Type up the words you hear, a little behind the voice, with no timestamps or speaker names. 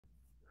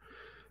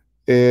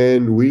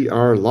And we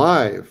are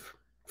live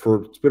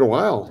it's been a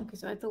while. Okay,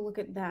 so I have to look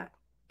at that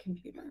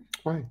computer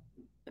Why?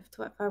 if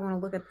I want to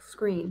look at the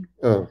screen.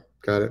 Oh,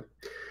 got it.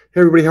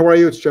 Hey, everybody, how are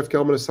you? It's Jeff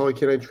Gelman of Solid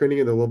Canine Training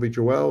and the lovely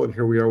Joelle. And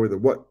here we are with the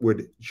What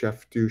Would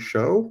Jeff Do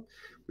show.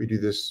 We do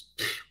this,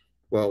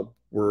 well,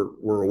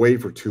 we're away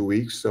for 2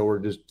 weeks, so we're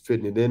just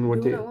fitting it in.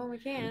 Doing it when we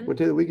can. What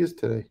day of the week is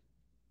today? I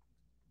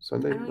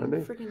Sunday, don't even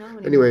Monday? freaking know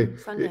Anyway, anymore.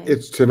 Sunday.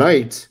 it's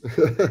tonight.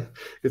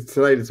 It's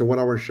tonight. It's a 1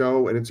 hour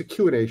show, and it's a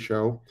Q&A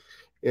show.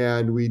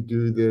 And we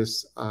do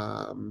this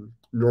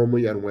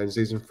normally on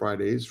Wednesdays and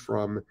Fridays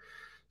from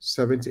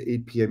 7 to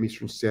 8 p.m.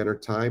 Eastern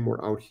Standard Time.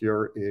 We're out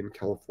here in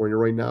California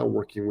right now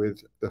working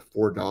with the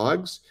Four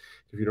Dogs.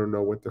 If you don't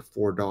know what the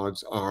Four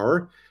Dogs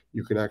are,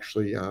 you can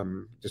actually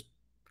just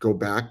go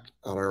back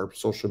on our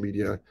social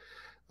media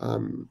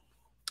um,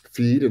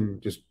 feed and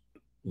just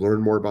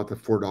learn more about the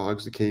Four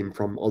Dogs that came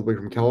from all the way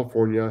from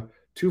California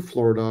to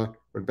Florida,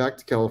 went back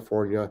to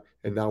California,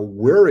 and now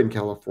we're in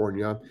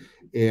California.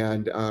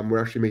 And we're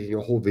actually making a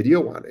whole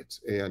video on it.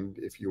 And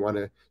if you want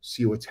to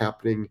see what's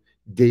happening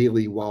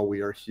daily while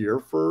we are here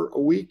for a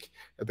week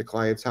at the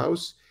client's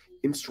house,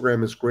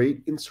 Instagram is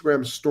great.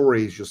 Instagram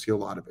stories, you'll see a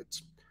lot of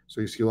it.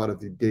 So you see a lot of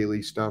the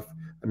daily stuff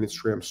on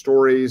Instagram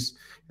stories.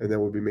 And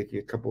then we'll be making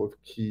a couple of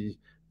key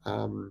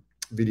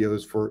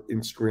videos for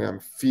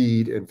Instagram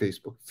feed and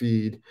Facebook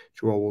feed.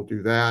 Joel will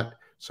do that.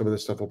 Some of the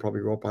stuff will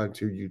probably go up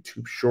onto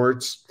YouTube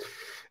Shorts.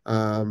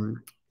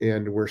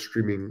 And we're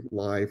streaming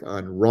live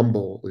on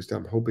Rumble. At least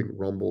I'm hoping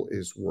Rumble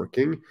is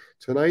working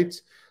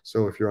tonight.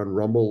 So if you're on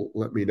Rumble,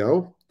 let me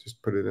know.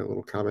 Just put in a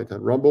little comment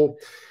on Rumble.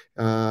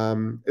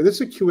 And this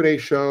is a Q&A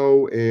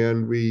show,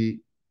 and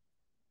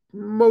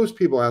most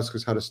people ask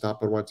us how to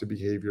stop unwanted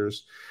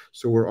behaviors.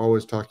 So we're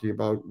always talking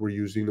about, we're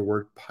using the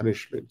word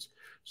punishment.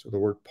 So the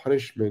word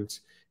punishment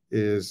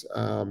is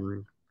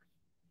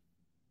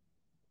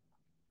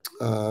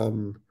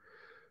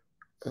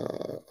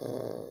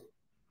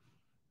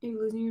Are you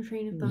losing your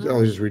train of thought? I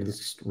was just reading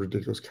this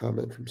ridiculous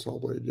comment from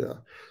Sawblade. Yeah.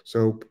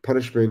 So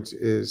punishment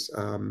is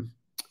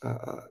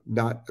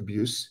not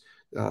abuse.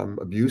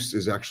 Abuse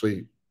is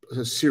actually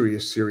a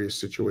serious, serious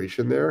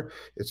situation there.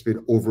 It's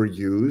been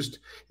overused.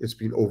 It's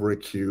been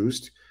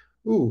overaccused.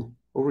 Ooh,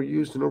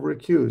 overused and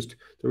overaccused.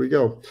 There we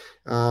go.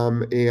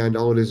 And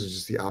all it is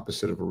just the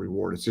opposite of a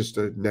reward. It's just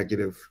a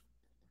negative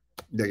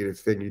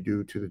thing you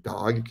do to the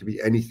dog. It could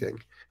be anything.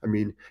 I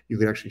mean, you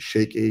can actually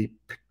shake a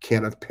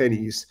can of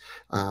pennies,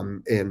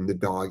 and the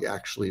dog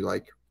actually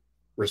like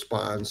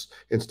responds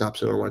and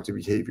stops an unwanted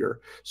behavior.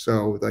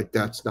 So like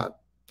that's not,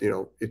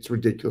 it's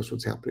ridiculous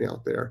what's happening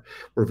out there.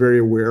 We're very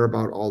aware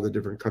about all the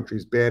different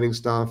countries banning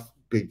stuff.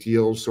 Big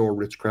deals. So are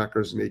Ritz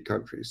crackers in 8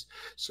 countries.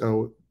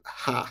 So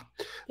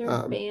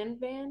They're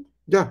banned.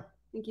 Yeah,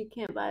 Like you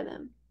can't buy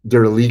them.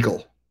 they're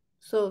illegal.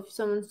 So if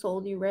someone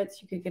sold you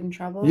Ritz, you could get in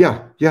trouble.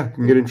 Yeah, you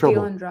can get in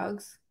trouble. Dealing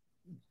drugs.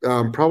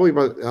 Probably,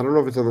 but I don't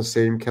know if it's on the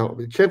same count.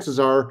 Chances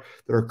are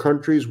there are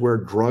countries where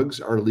drugs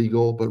are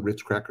legal, but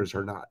Ritz crackers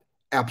are not.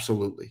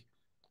 Absolutely.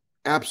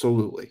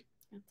 Absolutely.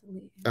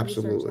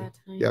 Absolutely.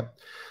 Yep.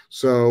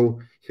 So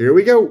here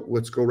we go.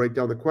 Let's go right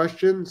down the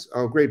questions.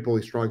 Oh, great,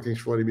 Bully Strong.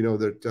 Thanks for letting me know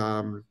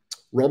that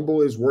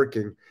Rumble is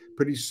working.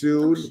 Pretty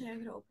soon,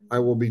 I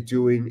will be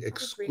doing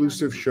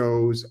exclusive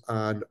shows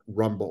on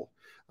Rumble.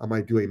 I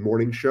might do a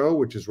morning show,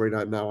 which is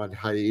right now on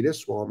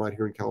hiatus while I'm out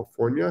here in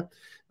California.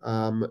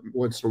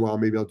 Once in a while,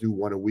 maybe I'll do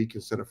one a week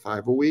instead of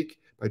 5 a week.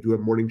 I do a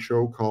morning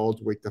show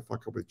called Wake the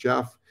Fuck Up with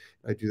Jeff.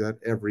 I do that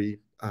every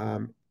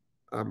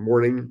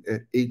morning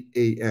at 8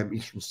 a.m.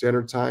 Eastern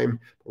Standard Time.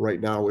 But right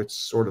now, it's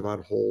sort of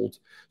on hold.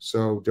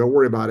 So don't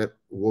worry about it.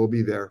 We'll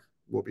be there.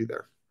 We'll be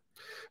there.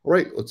 All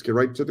right, let's get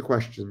right to the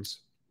questions.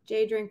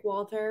 J Drink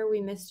Walter,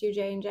 we missed you,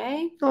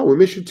 J&J. Oh, we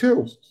miss you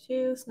too.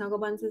 Snuggle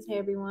Buns says, hey,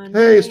 everyone.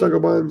 Hey, Snuggle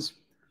Buns.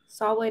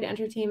 Sawblade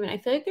Entertainment. I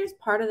feel like there's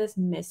part of this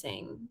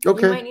missing.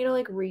 Okay. You might need to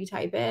like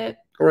retype it.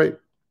 All right.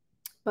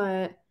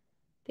 But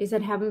they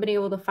said haven't been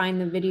able to find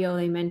the video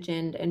they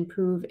mentioned and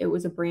prove it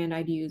was a brand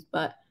I'd use,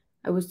 but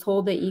I was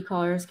told that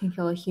e-collars can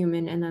kill a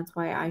human, and that's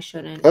why I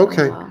shouldn't.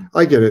 Okay,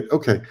 I get it.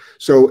 Okay,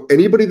 so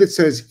anybody that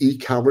says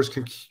e-collars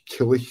can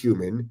kill a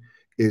human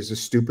is a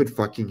stupid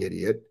fucking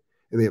idiot,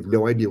 and they have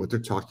no idea what they're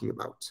talking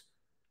about.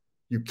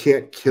 You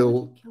can't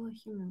kill a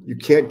human. You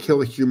can't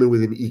kill a human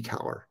with an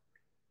e-collar.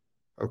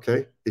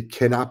 Okay, it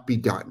cannot be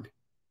done.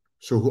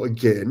 So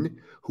again,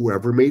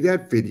 whoever made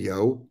that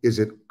video is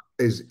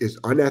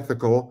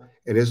unethical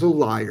and is a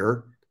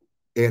liar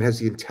and has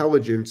the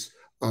intelligence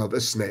of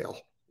a snail,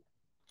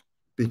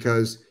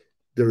 because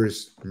there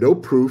is no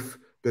proof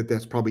that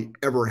that's probably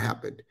ever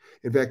happened.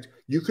 In fact,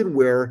 you can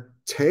wear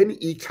 10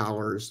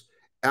 e-collars,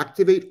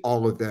 activate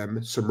all of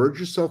them, submerge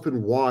yourself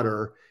in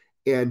water,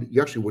 and you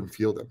actually wouldn't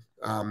feel them.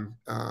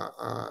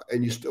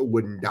 And you still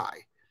wouldn't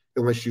die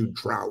unless you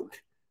drowned.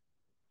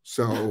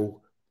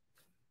 So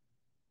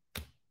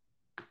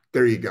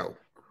there you go.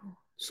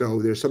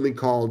 So there's something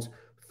called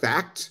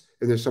fact,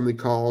 and there's something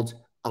called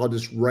I'll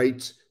just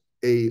write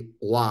a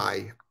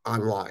lie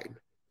online,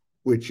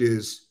 which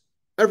is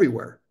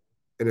everywhere.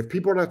 And if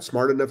people are not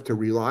smart enough to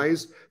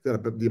realize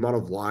that the amount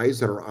of lies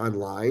that are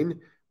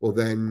online, well,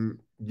 then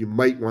you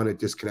might want to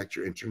disconnect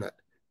your internet.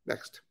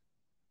 Next.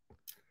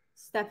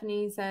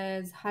 Stephanie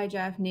says, hi,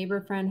 Jeff. Neighbor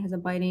friend has a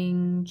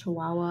biting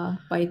chihuahua,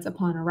 bites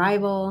upon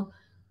arrival.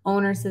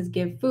 Owner says,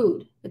 give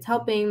food. It's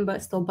helping,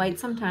 but still bites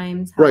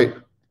sometimes. Help. Right.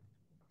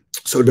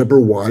 So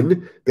number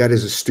one, that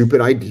is a stupid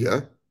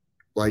idea.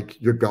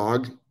 Like your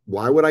dog,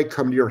 why would I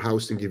come to your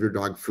house and give your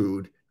dog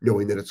food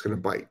knowing that it's going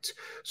to bite?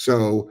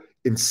 So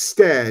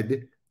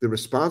instead, the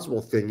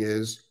responsible thing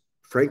is,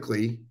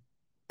 frankly,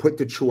 put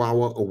the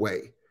chihuahua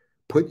away.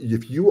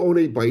 If you own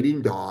a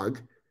biting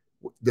dog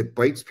that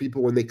bites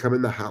people when they come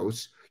in the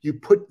house, you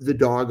put the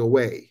dog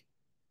away.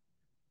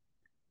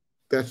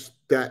 That's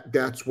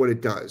what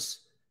it does.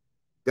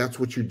 That's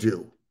what you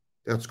do.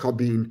 That's called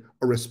being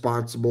a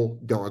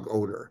responsible dog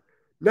owner.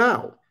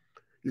 Now,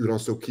 you can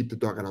also keep the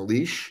dog on a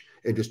leash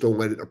and just don't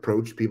let it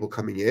approach people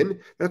coming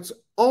in. That's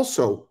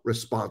also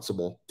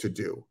responsible to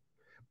do.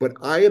 But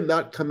I am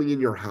not coming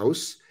in your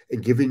house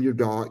and giving your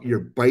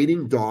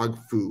biting dog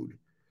food,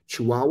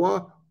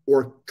 Chihuahua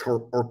or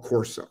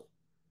Corso.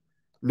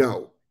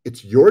 No,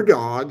 it's your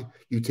dog.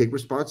 You take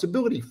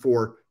responsibility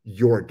for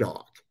your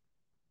dog.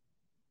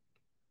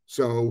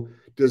 So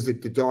does the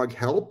dog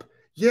help?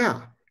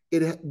 Yeah.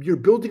 You're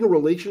building a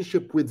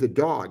relationship with the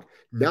dog,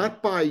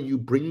 not by you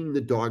bringing the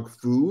dog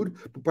food,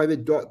 but by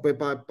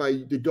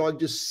the dog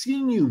just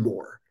seeing you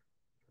more.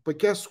 But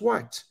guess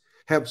what?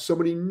 Have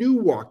somebody new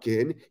walk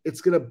in,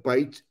 it's going to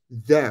bite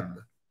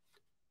them.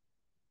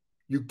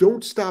 You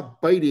don't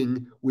stop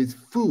biting with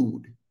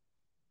food.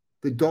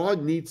 The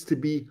dog needs to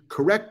be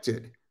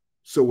corrected.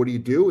 So what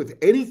do? If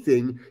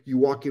anything, you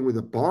walk in with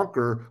a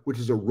bonker, which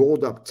is a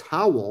rolled up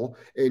towel,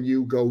 and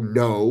you go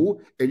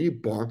no, and you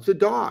bonk the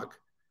dog.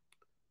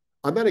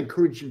 I'm not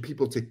encouraging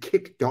people to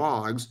kick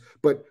dogs,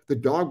 but the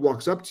dog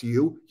walks up to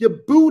you, you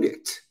boot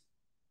it.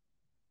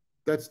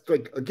 That's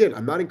like, again,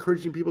 I'm not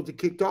encouraging people to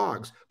kick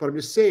dogs, but I'm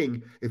just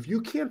saying, if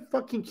you can't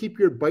fucking keep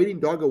your biting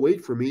dog away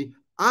from me,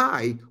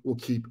 I will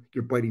keep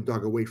your biting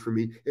dog away from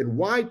me. And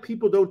why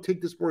people don't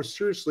take this more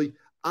seriously,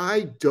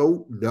 I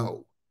don't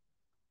know.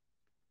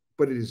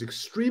 But it is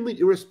extremely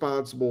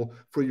irresponsible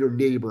for your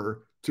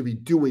neighbor to be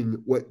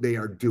doing what they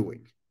are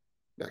doing.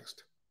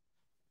 Next.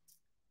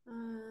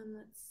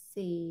 Let's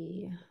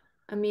see.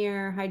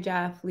 Amir, hi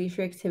Jeff, leash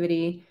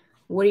reactivity.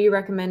 What do you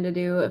recommend to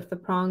do if the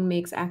prong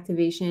makes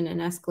activation and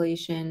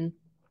escalation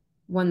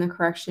when the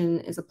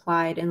correction is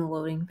applied in the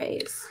loading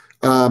phase?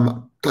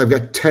 I've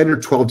got 10 or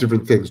 12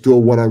 different things. Do a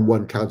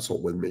one-on-one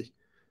consult with me.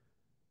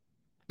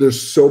 There's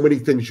so many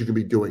things you can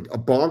be doing. A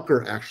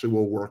bonker actually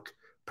will work.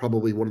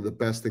 Probably one of the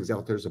best things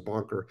out there is a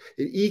bonker.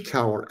 An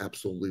e-collar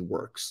absolutely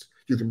works.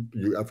 You can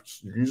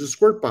use a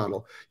squirt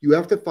bottle. You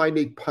have to find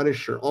a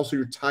punisher. Also,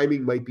 your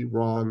timing might be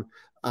wrong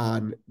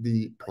on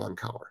the prong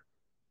collar.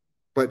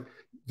 But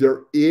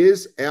there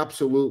is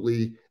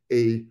absolutely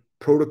a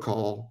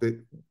protocol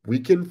that we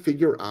can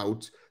figure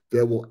out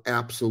that will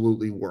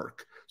absolutely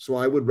work. So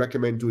I would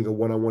recommend doing a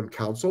one-on-one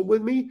consult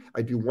with me.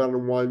 I do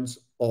one-on-ones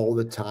all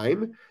the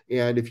time.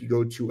 And if you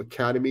go to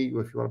Academy,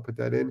 if you want to put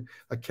that in,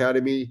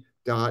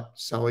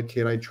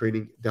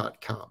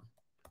 academy.solidcaninetraining.com.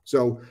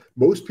 So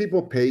most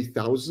people pay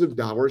thousands of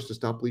dollars to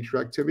stop leash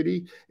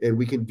reactivity, and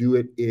we can do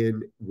it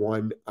in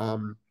one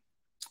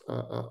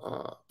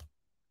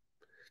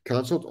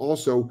consult.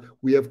 Also,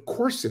 we have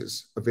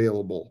courses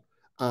available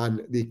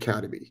on the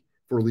Academy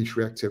for leash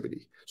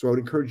reactivity. So I would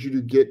encourage you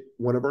to get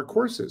one of our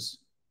courses.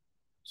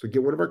 So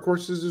get one of our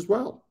courses as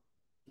well,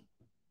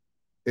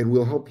 and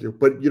we'll help you.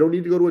 But you don't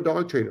need to go to a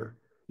dog trainer.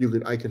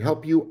 I can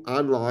help you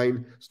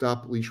online,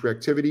 stop leash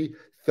reactivity.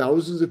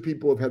 Thousands of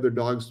people have had their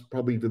dogs,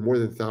 probably even more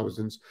than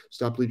thousands,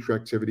 stop leash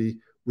reactivity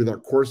with our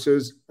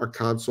courses, our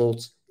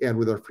consults, and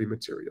with our free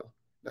material.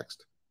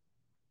 Next.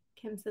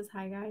 Kim says,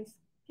 hi, guys.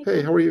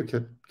 Hey, how are you,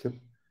 Kim?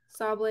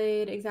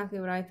 Sawblade, exactly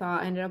what I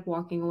thought. I ended up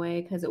walking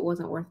away because it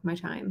wasn't worth my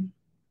time.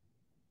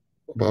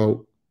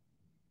 About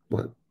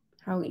what?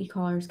 How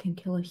e-collars can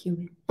kill a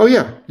human. Oh,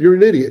 yeah. You're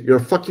an idiot. You're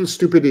a fucking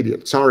stupid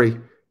idiot. Sorry.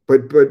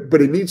 But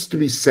it needs to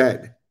be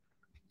said.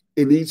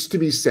 It needs to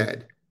be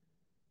said.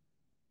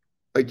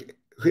 Like,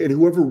 and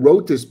whoever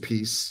wrote this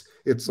piece,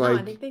 it's no,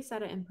 like... I think they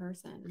said it in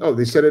person. Oh,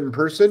 they said it in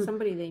person?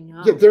 Somebody they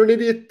know. Yeah, they're an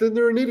idiot. Then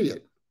they're an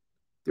idiot.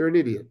 They're an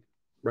idiot.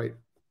 Right.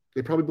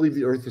 They probably believe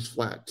the earth is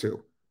flat,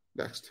 too.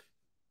 Next.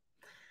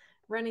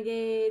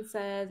 Renegade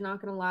says, not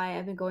going to lie,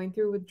 I've been going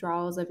through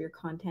withdrawals of your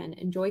content.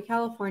 Enjoy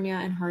California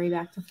and hurry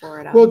back to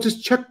Florida. Well,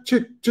 just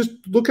just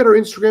look at our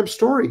Instagram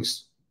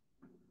stories.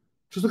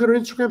 Just look at our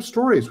Instagram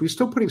stories. We're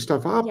still putting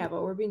stuff up. Yeah,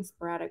 but we're being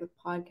sporadic with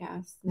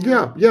podcasts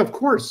now. Yeah, of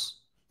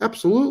course.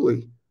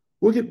 Absolutely.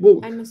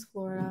 I miss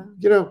Florida.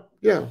 Yeah.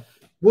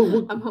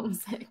 I'm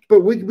homesick. But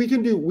we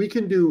can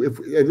do if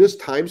in this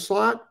time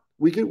slot,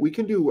 we can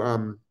do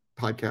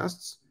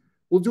podcasts.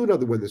 We'll do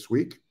another one this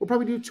week. We'll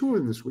probably do 2 of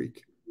them this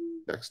week.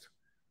 Next.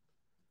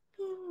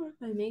 If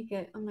I make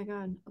it. Oh my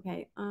god.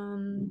 Okay.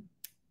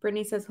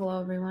 Brittany says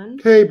hello, everyone.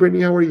 Hey,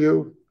 Brittany, how are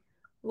you?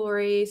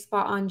 Lori,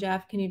 spot on,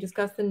 Jeff. Can you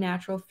discuss the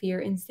natural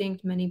fear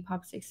instinct many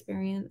pups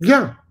experience?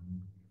 Yeah.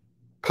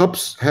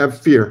 Pups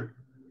have fear.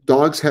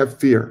 Dogs have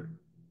fear.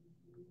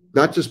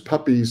 Not just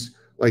puppies,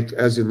 like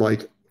as in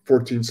like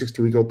 14,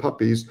 16-week-old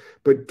puppies,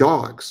 but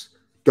dogs.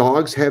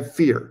 Dogs have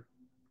fear.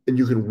 And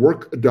you can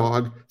work a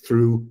dog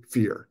through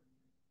fear.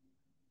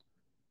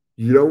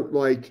 You don't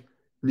like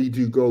need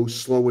to go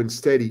slow and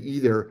steady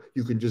either.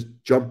 You can just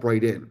jump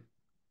right in.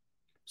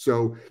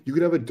 So you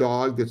can have a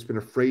dog that's been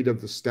afraid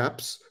of the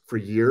steps for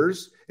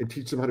years and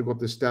teach them how to go up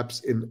the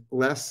steps in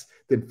less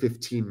than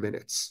 15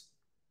 minutes.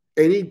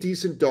 Any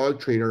decent dog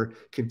trainer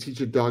can teach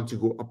a dog to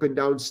go up and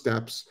down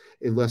steps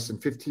in less than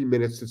 15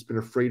 minutes that's been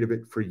afraid of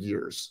it for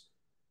years.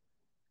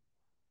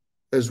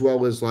 As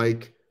well as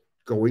like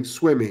going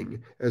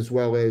swimming, as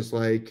well as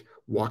like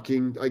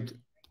walking. Like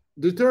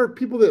there are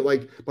people that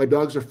like, my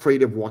dog's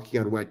afraid of walking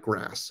on wet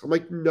grass. I'm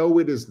like, no,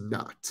 it is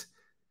not.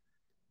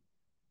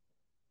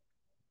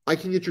 I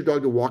can get your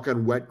dog to walk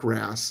on wet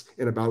grass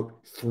in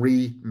about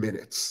 3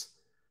 minutes.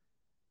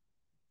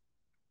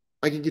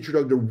 I can get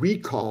your dog to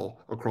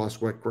recall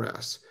across wet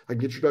grass. I can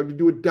get your dog to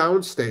do a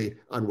downstay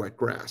on wet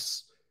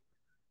grass.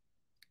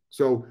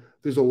 So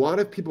there's a lot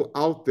of people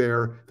out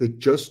there that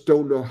just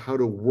don't know how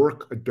to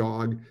work a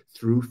dog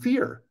through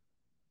fear.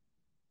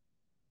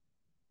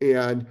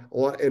 And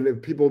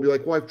people will be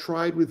like, well, I've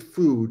tried with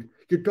food.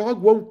 Your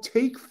dog won't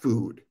take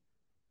food.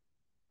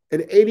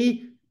 And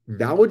any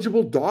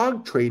knowledgeable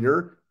dog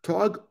trainer,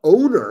 dog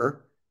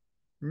owner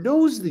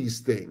knows these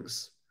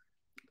things.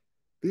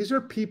 These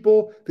are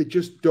people that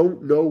just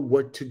don't know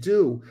what to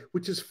do,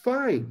 which is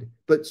fine.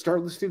 But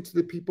start listening to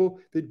the people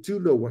that do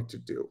know what to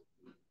do.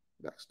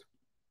 Next.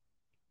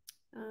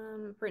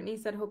 Brittany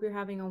said, hope you're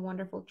having a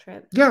wonderful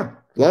trip. Yeah,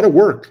 a lot of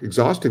work,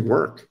 exhausting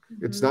work.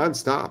 Mm-hmm. It's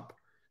nonstop.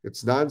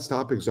 It's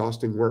nonstop,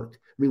 exhausting work.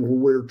 I mean,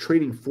 we're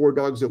training 4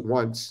 dogs at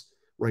once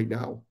right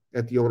now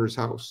at the owner's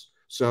house.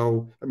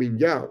 So, I mean,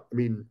 yeah, I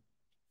mean,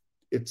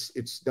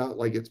 it's not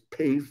like it's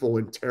painful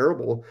and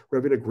terrible. We're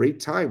having a great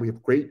time. We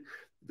have great,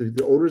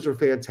 the owners are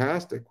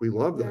fantastic. We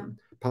love them.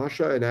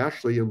 Pasha and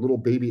Ashley and little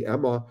baby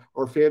Emma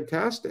are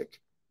fantastic.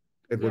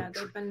 And yeah,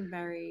 they've been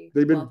very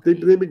they've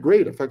been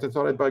great. In fact, I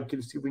thought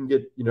I'd see if we can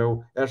get,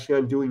 Ashley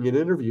on doing an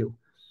interview,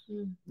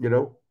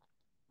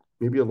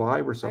 maybe a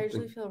live or something. I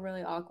usually feel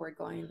really awkward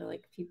going into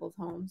like people's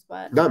homes,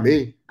 but not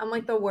me. I'm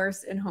like the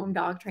worst in-home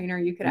dog trainer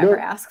you could ever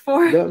ask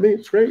for. Not me.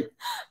 It's great.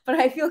 But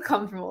I feel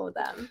comfortable with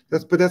them.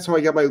 That's how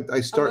I got I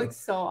started. I'm like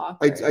so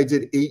awkward. I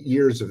did 8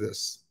 years of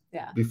this.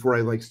 Yeah. Before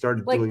I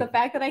started like the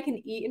fact that I can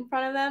eat in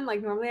front of them.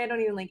 Like normally I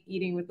don't even like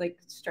eating with like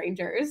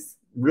strangers.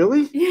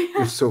 Really? Yeah.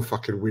 You're so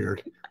fucking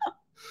weird.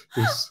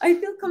 I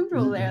feel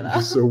comfortable there though.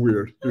 You're so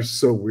weird. You're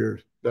so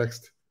weird.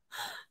 Next.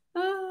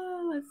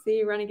 Let's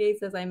see. Renegade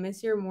says, I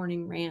miss your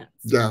morning rants.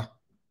 Yeah.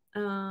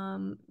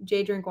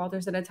 Jay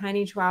Drinkwalter said, a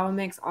tiny Chihuahua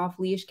mix off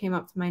leash came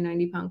up to my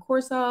 90-pound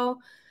Corso.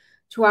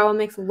 Chihuahua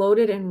mix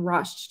loaded and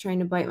rushed, trying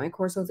to bite my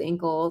Corso's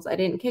ankles. I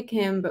didn't kick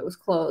him, but was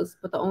close.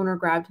 But the owner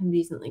grabbed him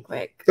decently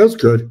quick. That was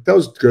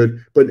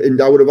good. And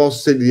I would have also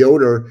said to the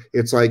owner,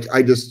 it's like,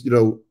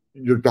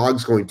 your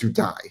dog's going to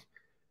die.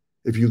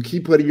 If you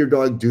keep letting your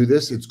dog do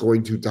this, it's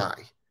going to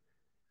die.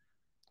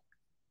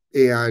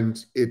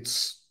 And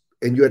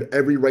you had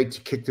every right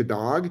to kick the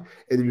dog,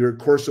 and your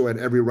Corso had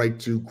every right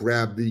to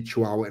grab the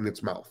Chihuahua in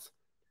its mouth.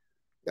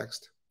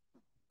 Next.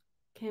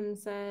 Kim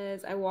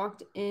says, I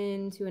walked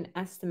into an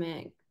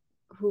estimate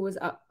who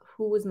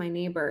was my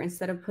neighbor.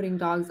 Instead of putting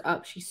dogs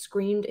up, she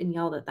screamed and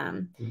yelled at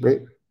them.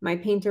 Right. My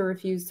painter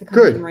refused to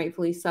come in,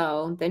 rightfully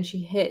so. Then she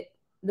hit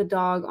the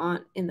dog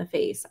in the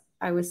face.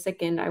 I was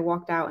sickened. I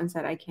walked out and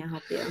said, I can't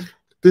help you.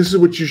 This is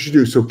what you should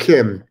do. So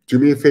Kim, do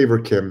me a favor,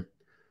 Kim.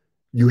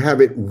 You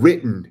have it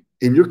written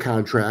in your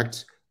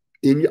contract,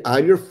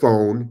 on your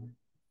phone,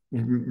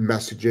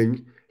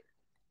 messaging,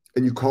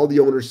 and you call the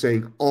owner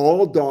saying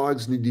all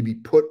dogs need to be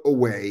put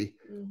away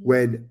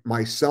when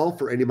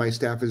myself or any of my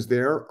staff is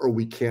there, or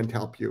we can't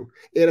help you.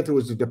 And if there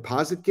was a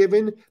deposit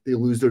given, they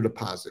lose their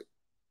deposit.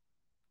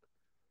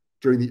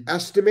 During the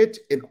estimate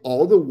and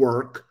all the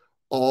work,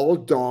 all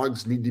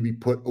dogs need to be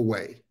put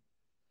away,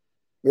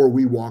 or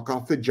we walk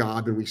off the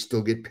job and we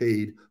still get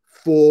paid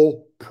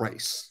full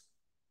price.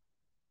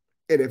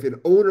 And if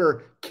an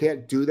owner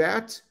can't do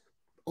that,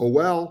 oh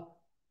well.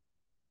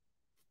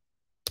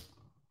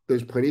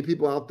 There's plenty of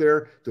people out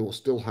there that will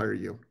still hire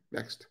you.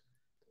 Next.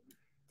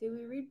 Did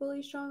we read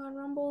Bully Strong on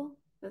Rumble?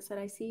 That said,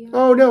 I see you.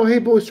 Oh, no. Hey,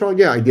 Bully Strong.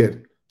 Yeah, I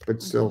did.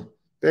 But still,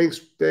 thanks.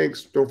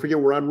 Don't forget,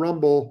 we're on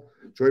Rumble.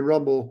 Join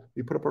Rumble.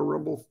 You put up our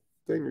Rumble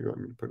thing. Or you want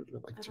me to put it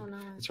like I don't know.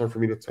 It's hard for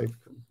me to type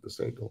from this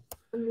angle.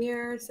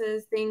 Amir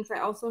says, thanks. I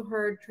also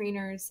heard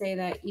trainers say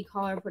that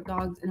e-collar put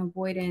dogs in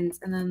avoidance,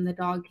 and then the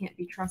dog can't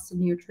be trusted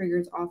near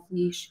triggers off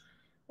leash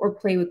or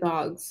play with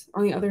dogs.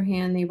 On the other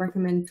hand, they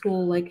recommend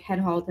tool like head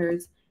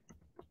halters.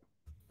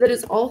 That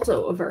is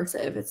also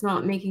aversive. It's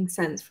not making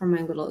sense from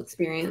my little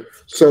experience.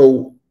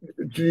 So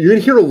you're going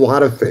to hear a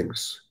lot of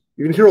things.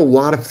 You're going to hear a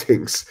lot of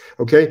things.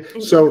 Okay.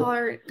 And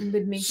e-collar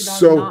would make the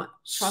dog not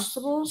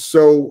trustable.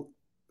 So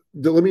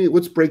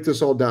let's break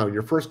this all down.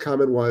 Your first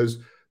comment was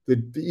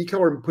the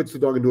e-collar puts the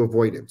dog into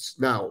avoidance.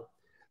 Now,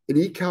 an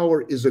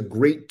e-collar is a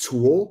great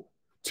tool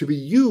to be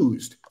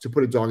used to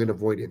put a dog in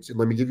avoidance. And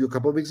let me give you a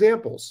couple of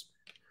examples.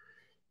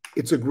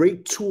 It's a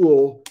great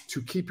tool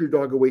to keep your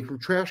dog away from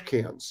trash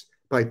cans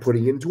by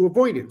putting it into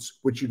avoidance,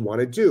 which you'd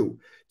want to do.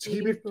 To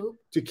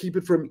keep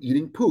it from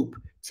eating poop,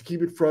 to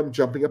keep it from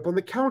jumping up on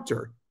the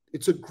counter.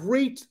 It's a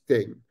great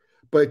thing.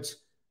 But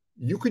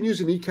you can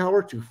use an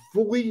e-collar to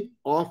fully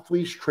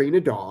off-leash train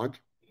a dog.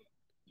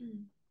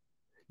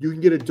 You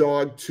can get a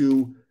dog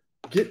to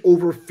get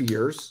over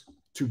fears,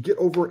 to get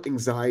over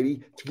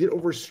anxiety, to get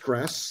over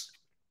stress,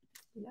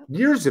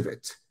 years of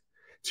it,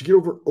 to get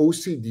over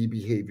OCD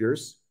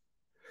behaviors.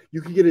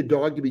 You can get a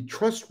dog to be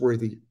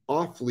trustworthy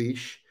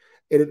off-leash,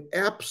 and it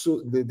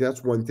absolutely,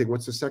 that's one thing.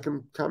 What's the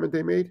second comment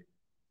they made?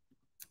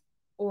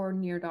 Or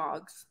near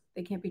dogs.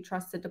 They can't be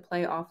trusted to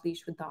play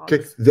off-leash with dogs.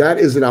 Okay, that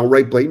is an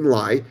outright blatant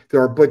lie.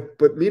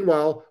 But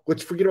meanwhile,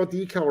 let's forget about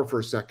the e-collar for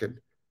a second.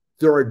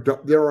 There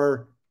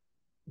are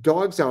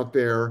dogs out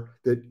there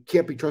that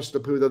can't be trusted to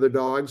play with other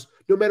dogs,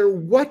 no matter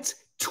what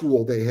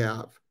tool they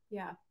have.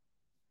 Yeah.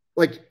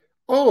 Like,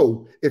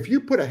 oh, if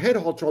you put a head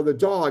halter on the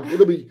dog,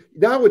 it'll be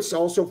now it's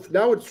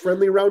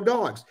friendly around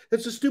dogs.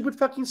 That's a stupid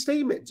fucking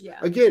statement. Yeah.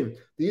 Again,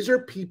 these are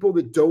people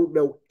that don't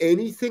know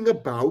anything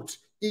about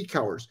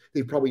e-collars.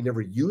 They've probably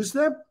never used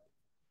them,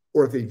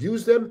 or if they've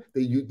used them,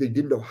 they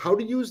didn't know how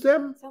to use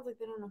them. It sounds like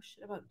they don't know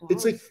shit about dogs.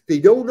 It's like they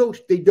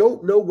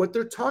don't know what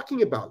they're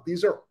talking about.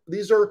 These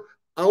are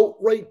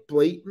outright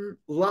blatant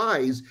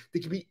lies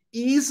that can be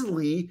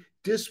easily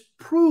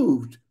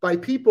disproved by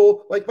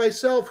people like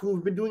myself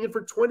who've been doing it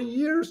for 20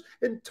 years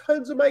and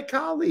tons of my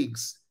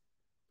colleagues.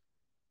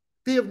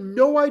 They have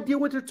no idea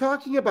what they're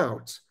talking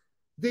about.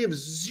 They have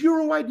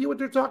zero idea what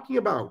they're talking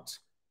about.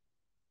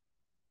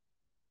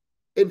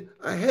 And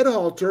a head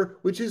halter,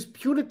 which is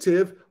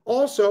punitive,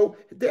 also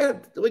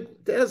that's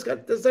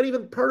not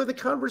even part of the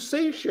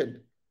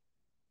conversation.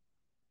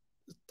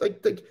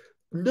 Like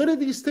none of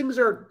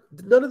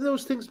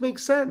those things make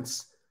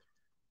sense.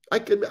 I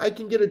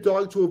can get a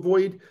dog to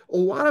avoid a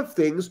lot of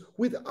things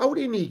without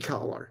an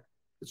e-collar.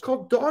 It's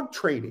called dog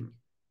training.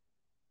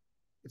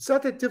 It's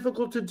not that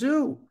difficult to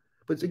do.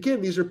 But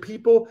again, these are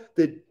people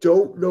that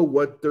don't know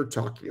what they're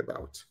talking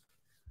about.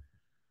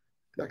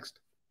 Next.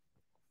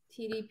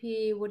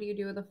 TDP, what do you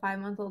do with a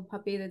 5-month-old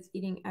puppy that's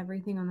eating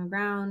everything on the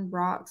ground?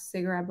 Rocks,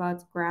 cigarette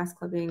butts, grass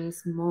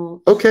clippings,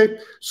 mulch. Okay,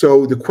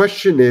 so the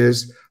question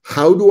is,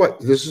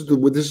 this is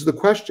the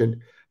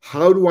question.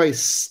 How do I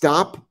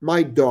stop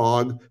my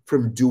dog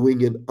from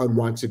doing an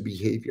unwanted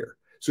behavior?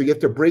 So you have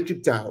to break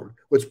it down.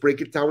 Let's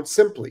break it down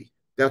simply.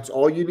 That's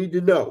all you need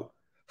to know.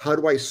 How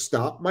do I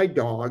stop my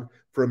dog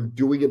from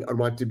doing an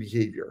unwanted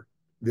behavior?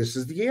 This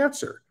is the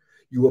answer.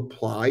 You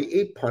apply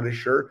a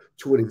punisher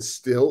to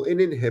instill an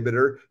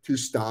inhibitor to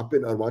stop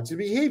an unwanted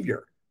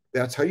behavior.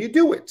 That's how you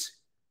do it.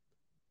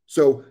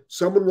 So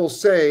someone will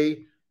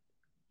say,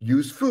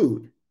 use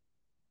food.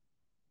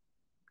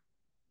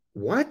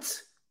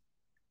 What?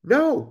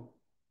 No.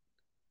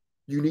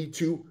 You need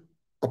to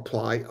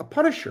apply a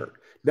punisher.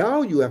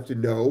 Now you have to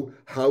know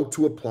how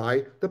to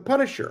apply the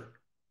punisher.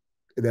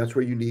 And that's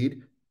where you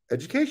need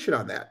education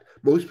on that.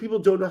 Most people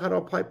don't know how to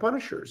apply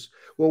punishers.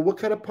 Well, what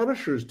kind of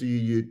punishers do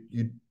you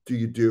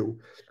do?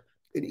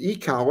 An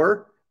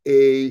e-collar,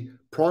 a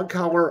prong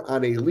collar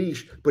on a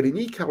leash, but an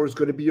e-collar is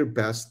going to be your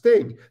best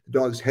thing. The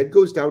dog's head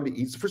goes down to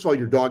eat. First of all,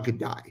 your dog could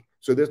die.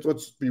 So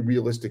let's be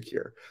realistic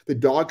here. The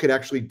dog could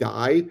actually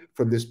die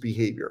from this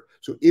behavior.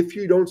 So if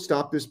you don't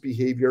stop this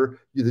behavior,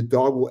 the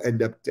dog will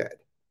end up dead.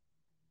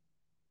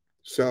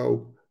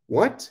 So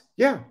what?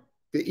 Yeah,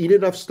 they eat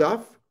enough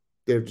stuff.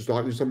 There's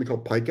something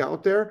called pike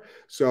out there.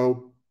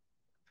 So,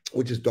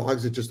 which is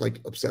dogs that just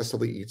like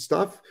obsessively eat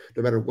stuff,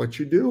 no matter what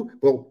you do.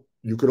 Well,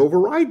 you can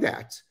override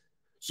that.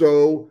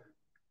 So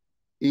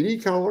an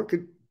e-collar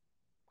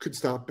could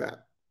stop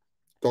that.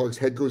 Dog's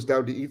head goes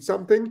down to eat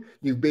something,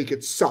 you make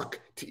it suck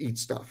to eat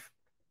stuff.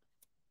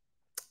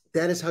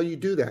 That is how you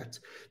do that.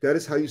 That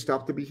is how you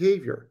stop the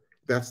behavior.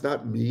 That's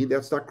not mean,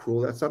 that's not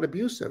cruel, that's not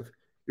abusive.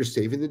 You're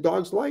saving the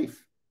dog's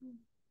life.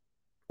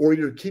 Or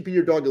you're keeping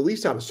your dog at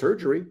least out of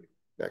surgery.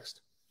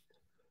 Next.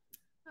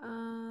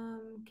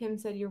 Kim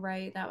said you're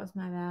right. That was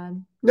my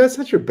bad. No, it's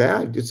not your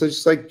bad. It's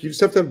just like you just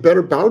have to have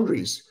better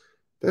boundaries.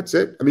 That's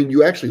it. I mean,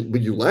 you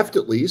left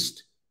at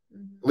least.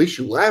 Mm-hmm. At least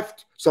you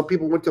left. Some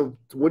people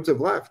wouldn't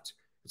have left.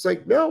 It's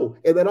like, no.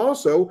 And then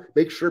also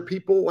make sure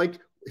people like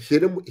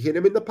hit him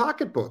in the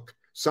pocketbook.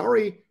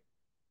 Sorry.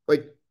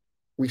 Like,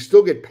 we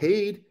still get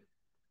paid.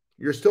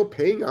 You're still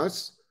paying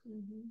us.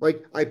 Mm-hmm.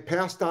 Like, I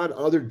passed on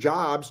other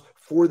jobs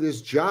for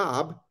this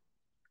job.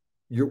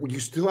 You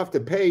still have to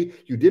pay.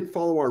 You didn't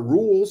follow our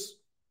rules.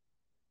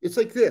 It's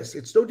like this.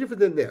 It's no different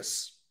than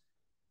this.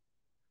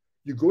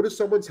 You go to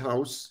someone's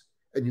house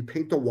and you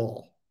paint a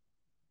wall.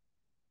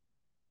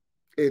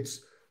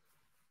 It's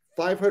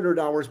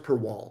 $500 per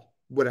wall,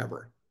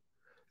 whatever.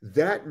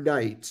 That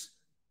night,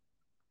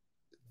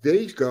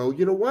 they go,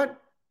 you know what?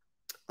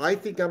 I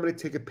think I'm going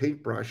to take a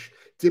paintbrush,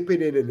 dip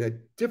it in a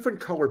different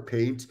color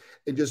paint,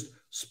 and just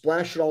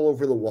splash it all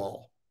over the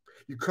wall.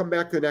 You come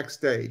back the next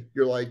day.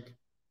 You're like,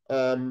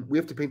 we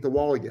have to paint the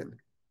wall again.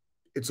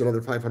 It's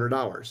another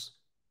 $500.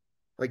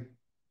 Like,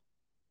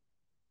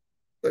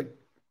 like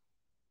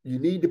you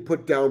need to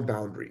put down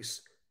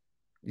boundaries.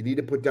 You need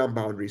to put down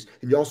boundaries.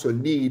 And you also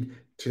need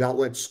to not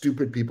let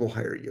stupid people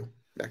hire you.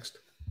 Next.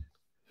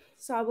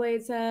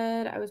 Sawblade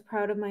said, I was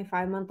proud of my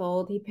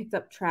 5-month-old. He picked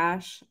up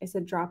trash. I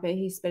said, drop it.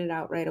 He spit it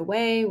out right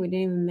away. We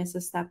didn't even miss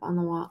a step on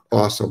the walk.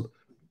 Awesome.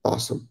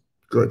 Awesome.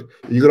 Good.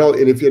 You can all,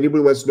 and if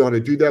anybody wants to know how to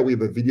do that, we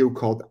have a video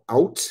called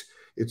Out.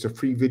 It's a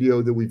free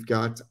video that we've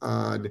got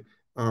on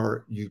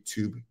our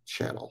YouTube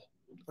channel.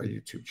 That's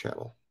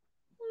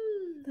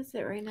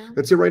it right now.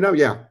 That's it right now.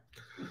 Yeah.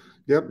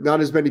 Yep.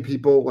 Not as many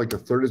people, like a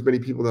third as many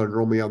people that are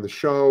normally on the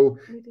show.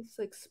 We just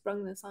like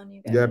sprung this on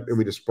you guys. Yep. And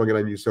we just sprung it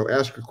on you. So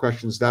ask your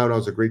questions now.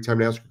 Now's a great time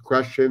to ask your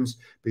questions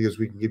because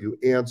we can give you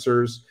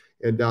answers.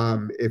 And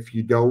if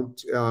you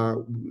don't,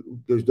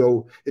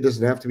 it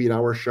doesn't have to be an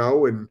hour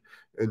show. And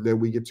then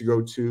we get to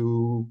go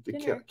to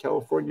the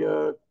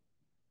California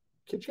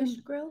Kitchen. Fish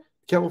Grill.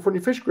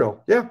 California Fish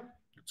Grill. Yeah.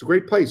 It's a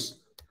great place.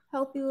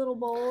 Healthy little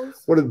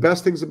bowls. One of the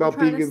best things about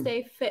being to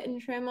stay fit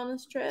and trim on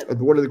this trip.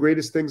 One of the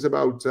greatest things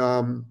about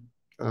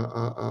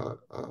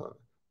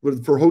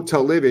for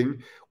hotel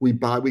living, we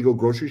go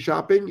grocery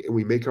shopping and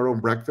we make our own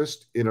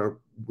breakfast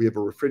we have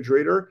a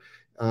refrigerator.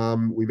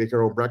 We make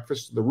our own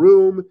breakfast in the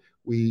room.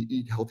 We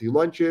eat healthy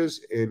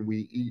lunches and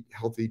we eat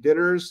healthy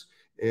dinners.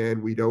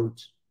 And we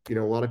don't, a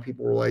lot of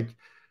people are like,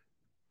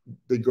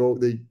 they go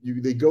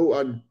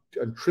on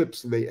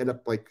trips and they end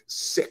up like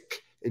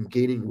sick and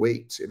gaining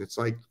weight. And it's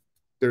like,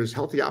 there's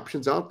healthy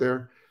options out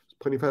there. There's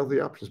plenty of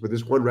healthy options, but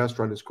this one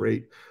restaurant is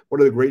great.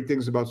 One of the great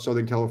things about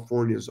Southern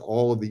California is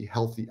all of the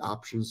healthy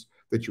options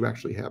that you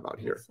actually have out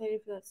here. I'm excited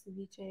for that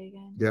ceviche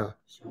again. Yeah.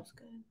 Smells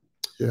good.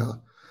 Yeah.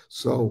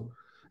 So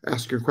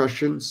ask your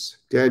questions.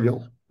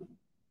 Daniel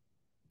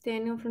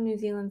from New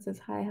Zealand says,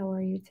 hi, how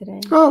are you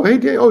today? Oh, hey,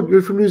 Daniel. Oh,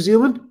 you're from New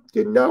Zealand?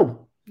 Didn't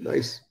know.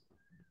 Nice.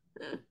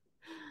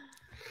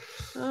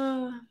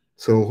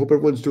 So hope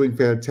everyone's doing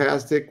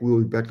fantastic. We'll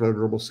be back on a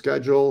normal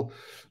schedule.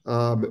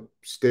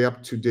 Stay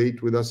up to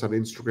date with us on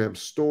Instagram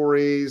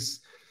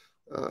stories.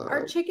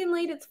 Our chicken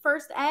laid its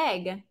first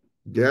egg.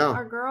 Yeah.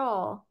 Our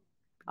girl,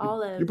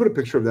 Olive. You put a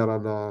picture of that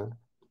on...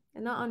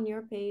 and not on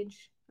your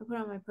page. I put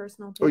it on my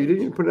personal page. Oh, you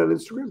didn't even put it on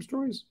Instagram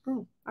stories?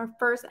 Oh. Our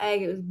first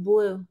egg, it was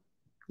blue.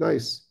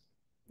 Nice.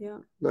 Yeah.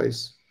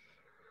 Nice.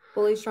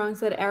 Bully Strong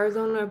said,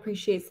 Arizona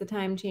appreciates the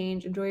time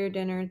change. Enjoy your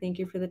dinner. Thank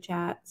you for the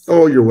chats.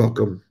 Oh, you're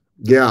welcome.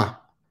 Yeah.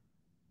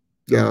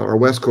 Yeah, our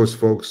West Coast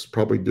folks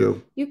probably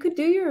do. You could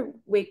do your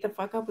wake the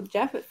fuck up with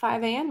Jeff at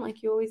 5 a.m.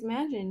 like you always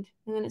imagined.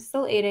 And then it's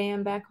still 8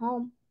 a.m. back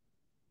home.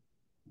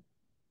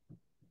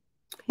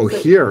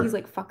 He's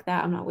like, fuck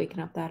that. I'm not waking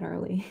up that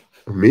early.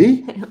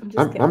 Me?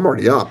 I'm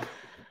already up.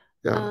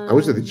 Yeah, I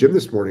was at the gym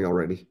this morning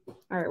already.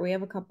 All right, we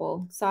have a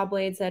couple.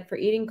 Sawblade said, for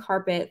eating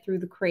carpet through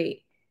the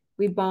crate,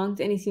 we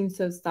bonked and he seems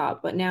to have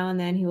stopped, but now and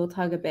then he will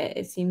tug a bit.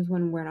 It seems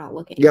when we're not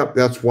looking. Yep,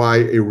 that's why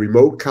a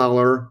remote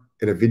collar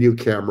and a video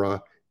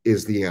camera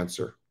is the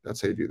answer.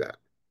 That's how you do that.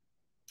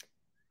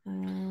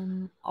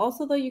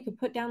 Also, though, you could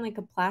put down like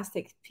a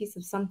plastic piece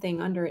of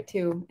something under it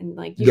too. And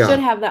like you should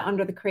have that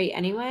under the crate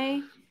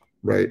anyway.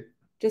 Right.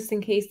 Just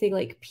in case they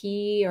like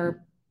pee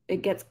or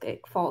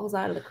it falls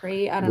out of the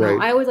crate. I don't know.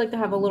 I always like to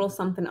have a little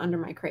something under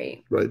my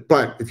crate. Right.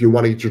 But if you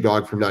want to get your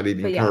dog from not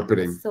eating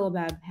carpeting. It's still a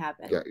bad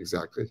habit. Yeah,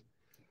 exactly.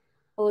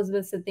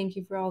 Elizabeth said, thank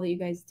you for all that you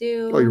guys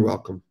do. Oh, you're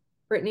welcome.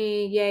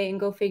 Brittany, yay, and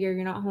go figure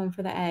you're not home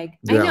for the egg.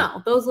 Yeah. I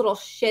know. Those little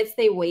shits,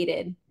 they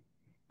waited.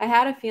 I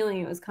had a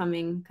feeling it was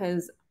coming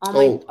because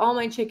all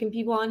my chicken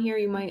people on here,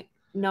 you might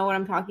know what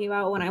I'm talking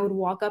about. When I would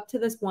walk up to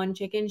this one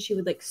chicken, she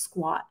would like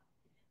squat.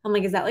 I'm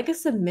like, is that like a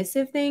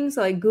submissive thing?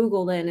 So I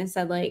Googled it and it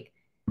said like,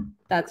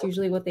 that's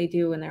usually what they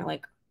do when they're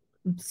like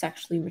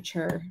sexually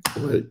mature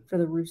for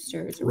the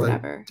roosters or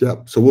whatever.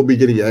 Yep. So we'll be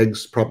getting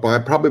eggs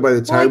probably by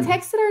the time. Well, I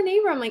texted our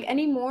neighbor. I'm like,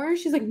 any more?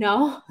 She's like,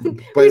 no. We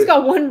just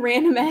got one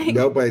random egg.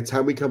 No, by the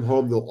time we come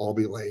home, they'll all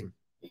be laying.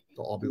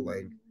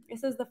 It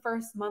says the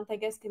first month, I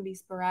guess, can be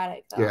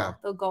sporadic. Though. Yeah.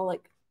 They'll go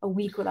like a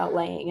week without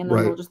laying, and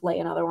then they'll just lay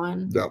another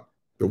one. Yeah.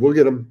 But we'll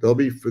get them. They'll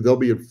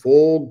be in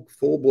full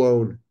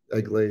blown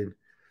egg laying.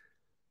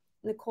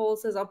 Nicole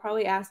says, I'll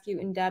probably ask you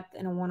in depth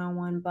in a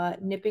one-on-one,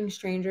 but nipping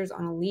strangers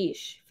on a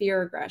leash,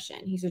 fear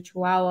aggression. He's a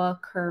Chihuahua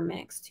Cur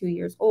mix, 2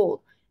 years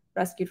old,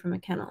 rescued from a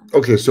kennel.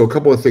 Okay, so a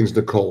couple of things,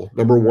 Nicole.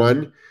 Number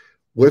one,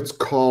 let's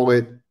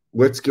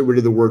get rid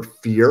of the word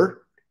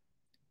fear.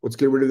 Let's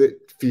get rid of the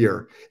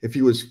fear. If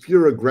he was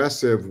fear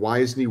aggressive, why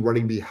isn't he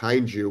running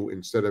behind you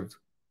instead of,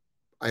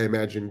 I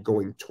imagine,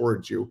 going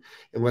towards you?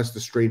 Unless the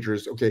stranger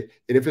is, okay.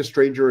 And if a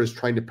stranger is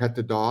trying to pet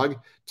the dog,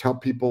 tell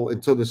people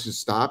until this is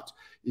stopped.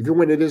 Even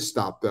when it is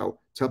stopped, though,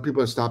 tell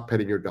people to stop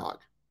petting your dog.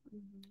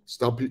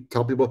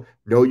 Tell people,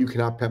 no, you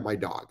cannot pet my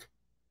dog.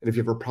 And if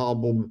you have a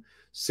problem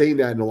saying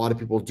that, and a lot of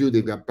people do,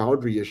 they've got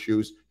boundary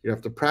issues, you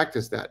have to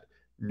practice that.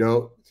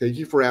 No, thank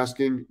you for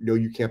asking. No,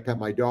 you can't pet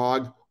my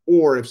dog.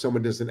 Or if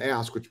someone doesn't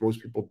ask, which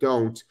most people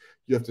don't,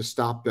 you have to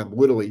stop them.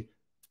 Literally,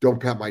 don't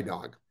pet my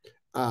dog.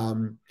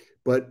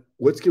 But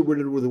let's get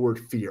rid of the word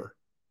fear.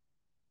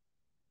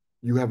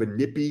 You have a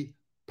nippy,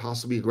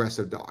 possibly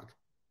aggressive dog.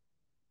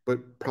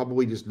 but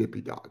probably just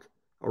nippy dog.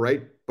 All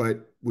right.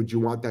 But would you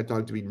want that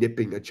dog to be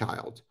nipping a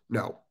child?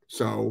 No.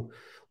 So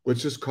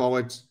let's just call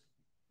it,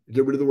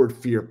 get rid of the word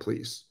fear,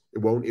 please. It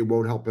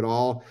won't help at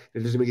all. It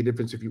doesn't make a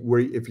difference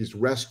if he's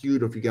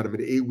rescued or if you got him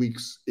at 8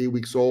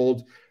 weeks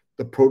old.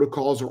 The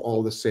protocols are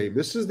all the same.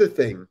 This is the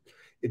thing.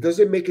 It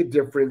doesn't make a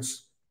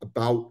difference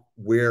about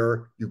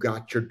where you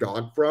got your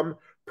dog from.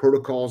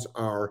 Protocols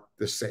are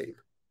the same.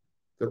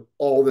 They're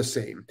all the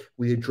same.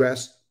 We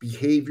address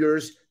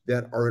behaviors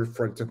that are in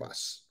front of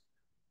us.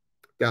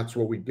 That's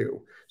what we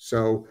do.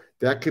 So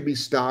that could be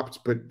stopped,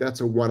 but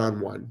that's a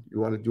one-on-one. You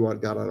want to do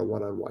that on a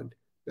one-on-one.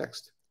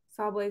 Next.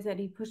 Sawboy said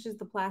he pushes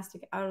the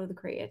plastic out of the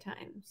crate at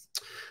times.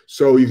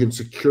 So you can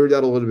secure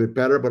that a little bit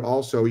better, but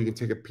also you can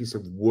take a piece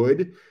of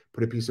wood,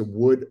 put a piece of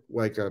wood,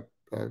 like a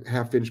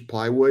half-inch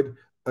plywood,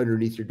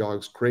 underneath your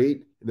dog's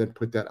crate, and then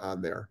put that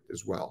on there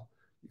as well.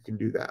 You can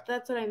do that.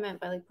 That's what I meant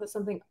by like put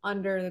something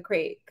under the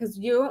crate, because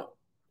you don't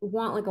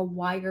want like a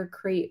wire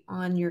crate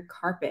on your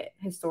carpet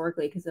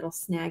historically, because it'll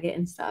snag it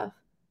and stuff.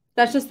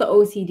 That's just the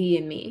OCD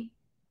in me.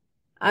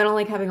 I don't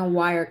like having a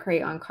wire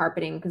crate on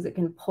carpeting because it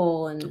can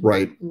pull and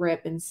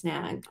rip and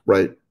snag.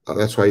 Right.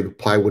 That's why the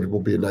plywood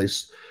will be a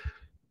nice,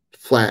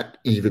 flat,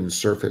 even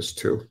surface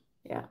too.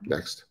 Yeah.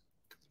 Next.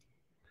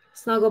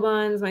 Snuggle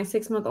Buns. My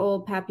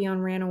 6-month-old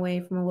Papillon ran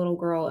away from a little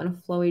girl in a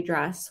flowy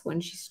dress when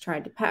she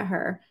tried to pet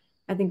her.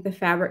 I think the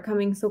fabric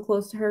coming so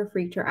close to her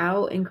freaked her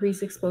out.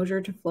 Increased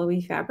exposure to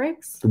flowy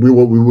fabrics. We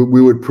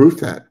would proof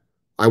that.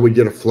 I would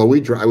get a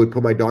flowy dress. I would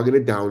put my dog in a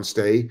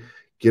downstay,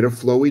 get a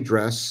flowy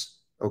dress,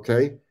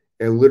 okay,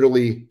 and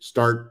literally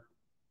start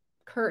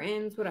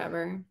curtains,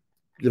 whatever.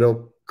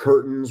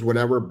 Curtains,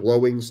 whatever,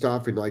 blowing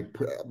stuff, and like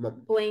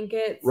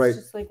blankets, right?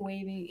 Just like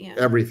waving, yeah.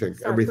 Everything.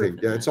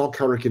 Yeah, it's all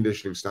counter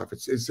conditioning stuff.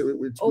 It's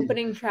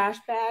opening trash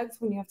bags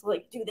when you have to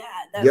like do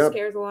that. That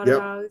scares a lot of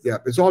dogs. Yeah,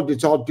 it's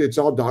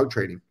all dog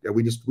training. Yeah,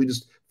 we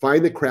just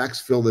find the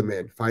cracks, fill them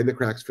in.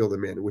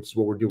 Which is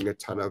what we're doing a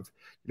ton of,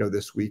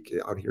 this week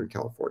out here in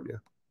California.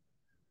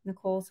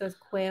 Nicole says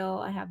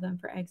quail. I have them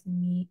for eggs and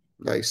meat.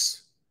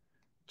 Nice.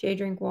 J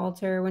Drink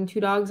Walter. When two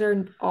dogs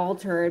are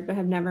altered but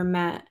have never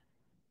met,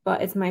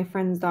 but it's my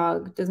friend's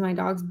dog, does my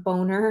dog's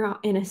boner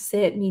in a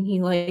sit mean he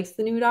likes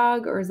the new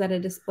dog, or is that a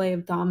display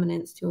of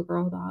dominance to a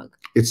girl dog?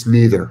 It's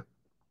neither.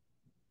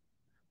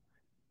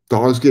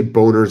 Dogs get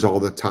boners all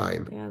the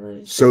time.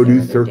 Yeah, so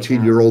do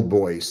 13-year-old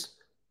boys.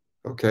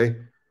 Okay?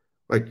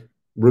 Like,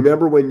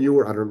 remember when you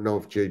were, I don't know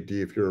if JD,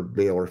 if you're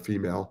male or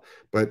female,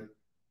 but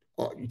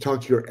you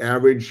talk to your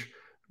average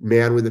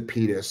man with a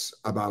penis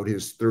about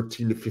his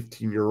 13 to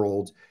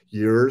 15-year-old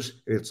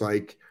years, and it's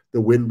like, the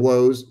wind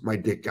blows, my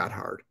dick got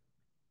hard.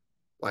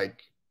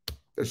 Like,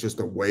 that's just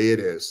the way it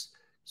is.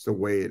 It's the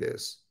way it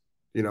is.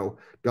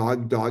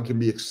 Dog can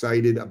be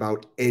excited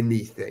about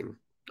anything.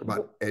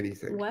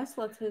 Wes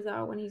lets his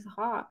out when he's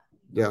hot.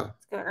 Yeah.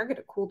 I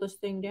gotta cool this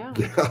thing down.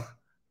 Yeah.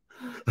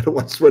 I don't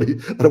want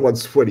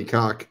sweaty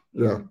cock.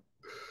 Yeah.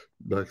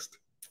 Next.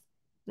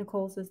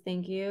 Nicole says,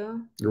 thank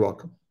you. You're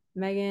welcome.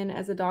 Megan,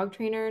 as a dog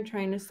trainer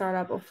trying to start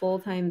up a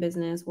full-time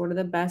business, what are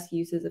the best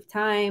uses of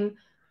time?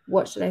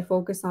 What should I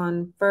focus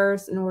on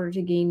first in order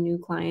to gain new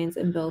clients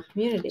and build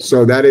community?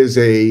 So that is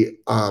a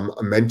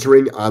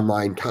mentoring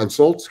online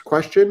consult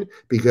question,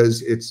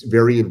 because it's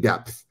very in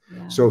depth.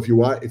 Yeah. So if you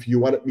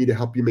want me to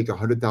help you make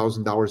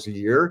 $100,000 a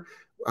year,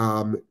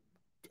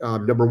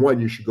 number one,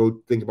 you should go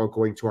think about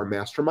going to our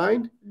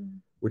mastermind,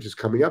 which is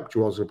coming up.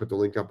 Joelle's going to put the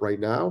link up right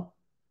now.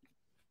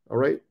 All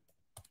right.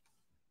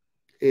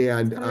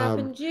 And up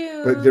in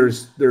June. But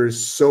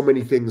there's so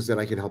many things that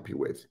I can help you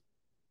with.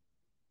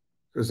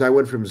 Because I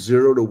went from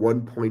 $0 to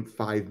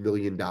 $1.5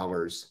 million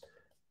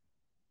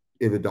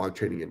in the dog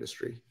training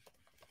industry,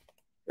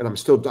 and I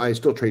still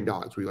train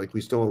dogs.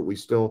 We still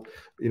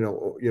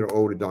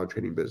own a dog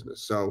training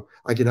business. So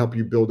I can help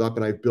you build up,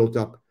 and I built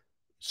up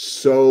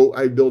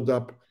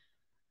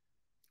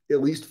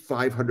at least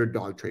 500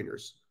 dog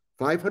trainers.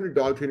 500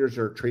 dog trainers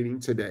are training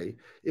today,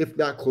 if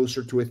not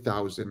closer to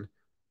 1,000.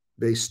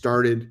 They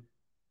started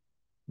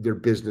their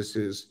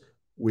businesses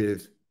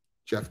with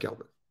Jeff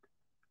Gelman.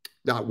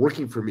 Not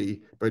working for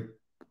me, but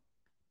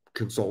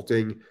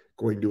consulting,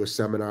 going to a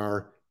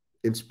seminar,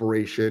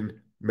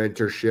 inspiration,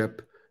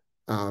 mentorship,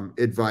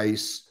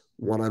 advice,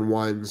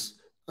 one-on-ones,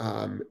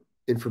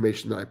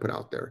 information that I put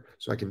out there.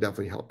 So I can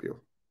definitely help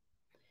you.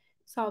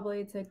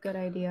 Sawblade's a good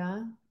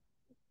idea.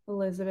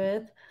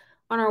 Elizabeth.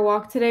 On our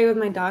walk today with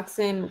my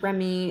dachshund,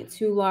 Remy,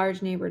 two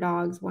large neighbor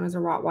dogs, one is a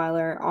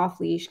Rottweiler,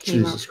 off-leash,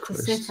 came up to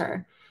sniff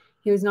her.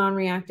 He was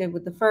non-reactive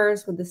with the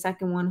first, with the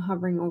second one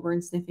hovering over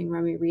and sniffing.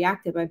 Remy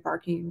reacted by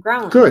barking and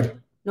growling.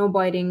 Good. No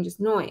biting, just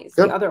noise.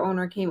 Yep. The other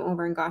owner came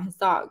over and got his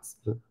dogs.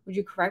 Yep. Would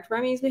you correct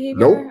Remy's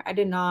behavior? Nope. I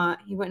did not.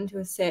 He went into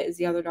a sit as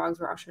the other dogs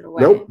were ushered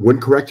away. Nope,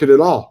 wouldn't correct it at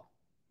all.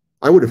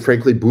 I would have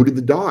frankly booted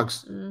the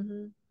dogs.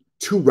 Mm-hmm.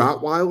 Two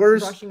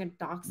Rottweilers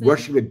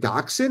rushing a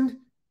dachshund.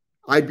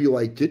 I'd be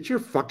like, get your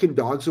fucking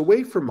dogs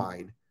away from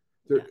mine.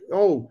 Yeah.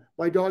 Oh,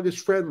 my dog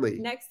is friendly.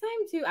 Next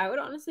time, too, I would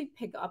honestly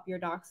pick up your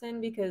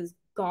dachshund, because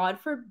God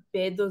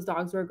forbid those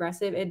dogs were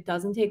aggressive, it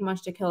doesn't take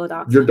much to kill a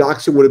dachshund. Your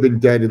dachshund would have been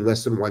dead in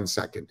less than 1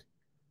 second.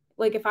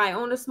 Like if I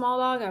owned a small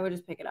dog, I would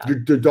just pick it up.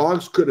 The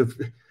dogs could have.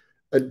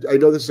 I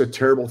know this is a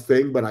terrible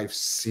thing, but I've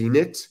seen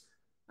it.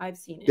 I've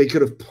seen it. They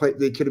could have played.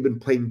 They could have been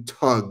playing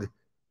tug.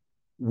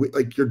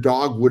 Like your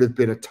dog would have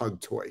been a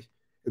tug toy.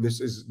 And this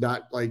is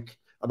not like,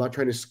 I'm not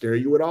trying to scare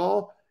you at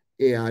all.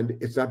 And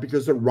it's not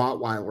because they're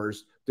Rottweilers.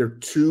 They're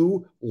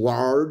two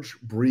large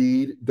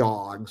breed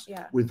dogs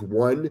with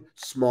one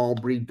small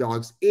breed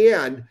dogs.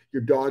 And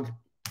your dog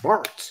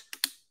barked.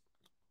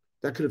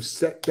 That could have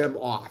set them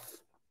off.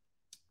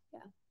 Yeah.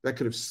 That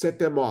could have set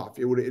them off.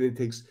 And it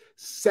takes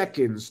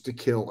seconds to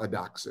kill a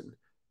dachshund.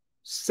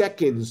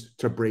 Seconds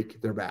to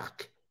break their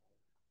back.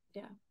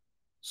 Yeah.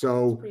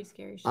 So pretty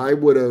scary shit. I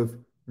would have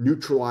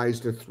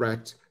neutralized the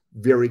threat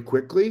very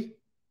quickly.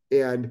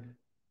 And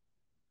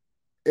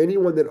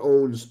anyone that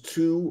owns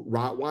two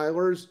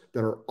Rottweilers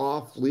that are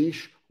off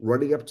leash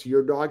running up to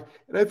your dog,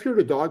 and if you're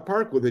at a dog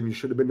park, well, then you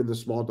should have been in the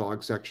small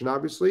dog section,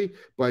 obviously.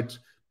 But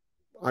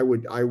I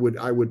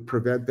would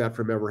prevent that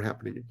from ever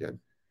happening again.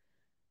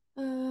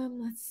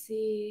 Let's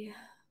see.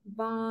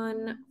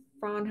 Von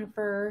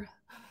Fraunhofer,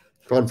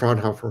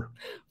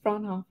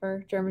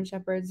 German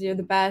Shepherds. You're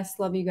the best.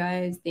 Love you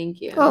guys.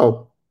 Thank you.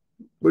 Oh,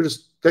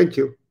 thank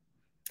you.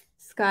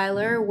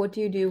 Skylar, what do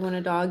you do when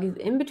a dog is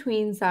in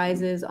between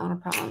sizes on a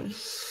prong?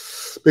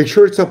 Make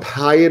sure it's up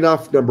high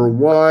enough, number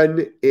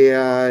one.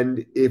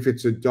 And if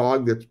it's a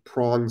dog that's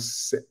prong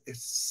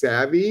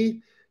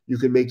savvy, you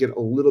can make it a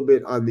little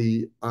bit on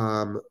the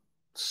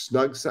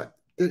snug side.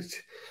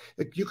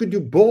 You could do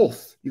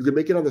both. You can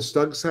make it on the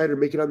snug side or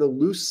make it on the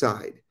loose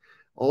side.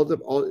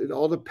 It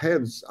all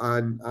depends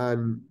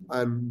on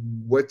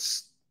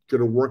what's going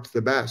to work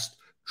the best.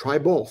 Try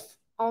both.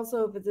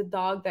 Also, if it's a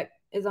dog that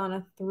is on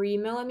a 3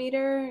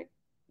 millimeter,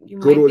 you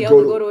might be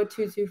able to go to a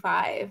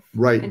 225,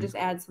 right, and just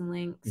add some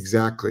links.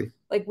 Exactly.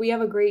 Like we have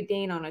a Great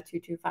Dane on a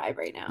 225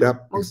 right now.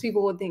 Yep. Most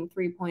people would think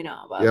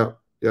 3.0, but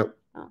yep.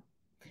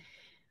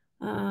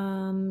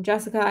 No.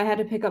 Jessica, I had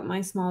to pick up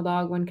my small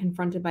dog when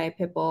confronted by a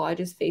pit bull. I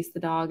just faced the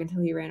dog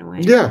until he ran away.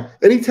 Yeah.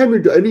 Anytime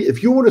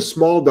if you own a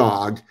small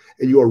dog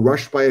and you are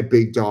rushed by a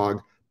big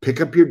dog, pick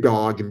up your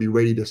dog and be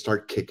ready to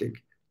start kicking.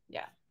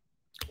 Yeah.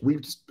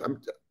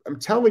 I'm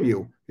telling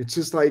you, it's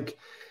just like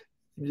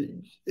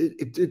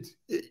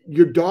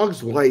your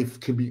dog's life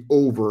can be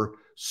over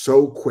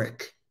so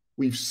quick.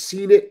 We've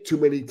seen it too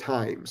many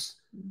times.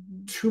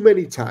 Mm-hmm. Too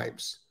many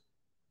times.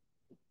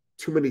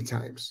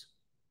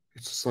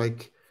 It's just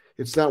like,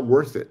 it's not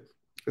worth it.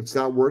 It's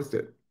not worth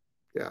it.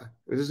 Yeah.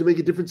 It doesn't make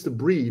a difference to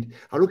breed.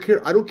 I don't care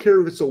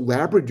if it's a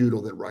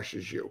Labradoodle that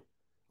rushes you.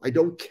 I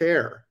don't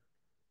care.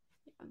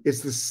 It's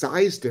the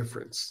size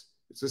difference.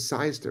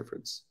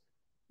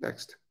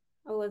 Next.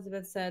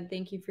 Elizabeth said,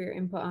 thank you for your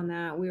input on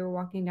that. We were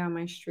walking down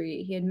my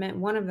street. He had met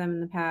one of them in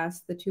the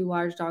past. The two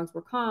large dogs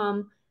were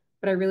calm,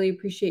 but I really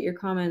appreciate your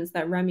comments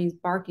that Remy's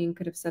barking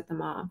could have set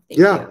them off. Thank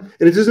you. And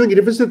it doesn't make a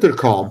difference that they're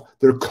calm.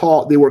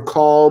 They were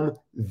calm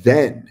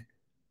then.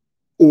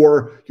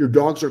 Or your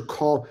dogs are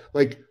calm.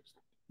 Like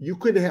you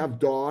could have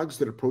dogs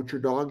that approach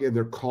your dog and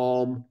they're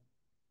calm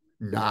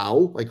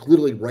now, like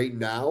literally right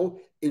now.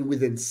 And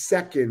within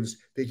seconds,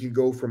 they can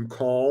go from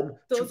calm.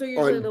 Those are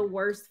usually the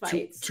worst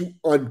fights. To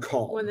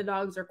uncalm. When the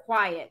dogs are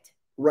quiet.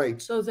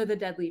 Right. Those are the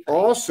deadly fights.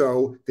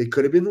 Also, they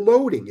could have been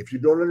loading. If you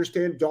don't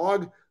understand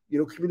dog,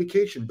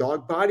 communication,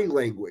 dog body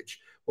language.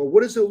 Well,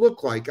 what does it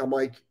look like? I'm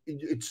like,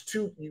 it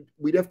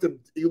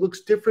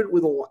looks different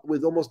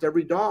with almost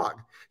every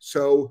dog.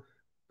 So,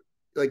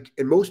 like,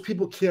 and most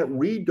people can't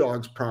read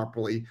dogs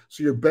properly.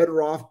 So you're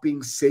better off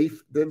being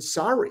safe than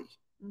sorry.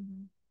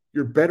 Mm-hmm.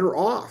 You're better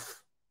off.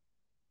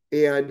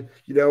 And,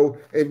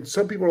 and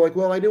some people are like,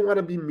 well, I didn't want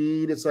to be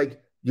mean. It's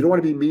like, you don't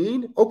want to be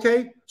mean?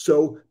 Okay.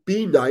 So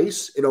be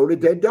nice and own a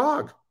dead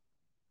dog.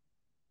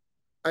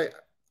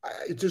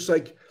 It's just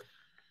like,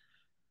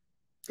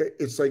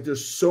 it's like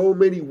there's so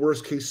many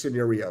worst case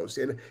scenarios.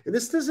 And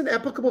this isn't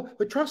applicable,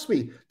 but trust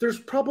me, there's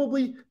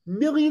probably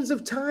millions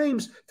of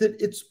times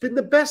that it's been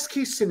the best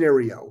case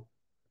scenario.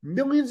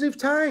 Millions of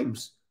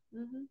times.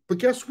 Mm-hmm. But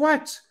guess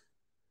what?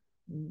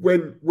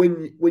 When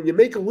you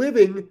make a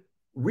living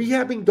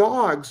rehabbing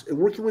dogs and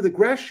working with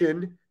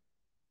aggression,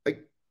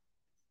 like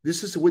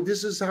this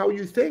is how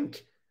you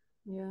think.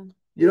 Yeah.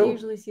 We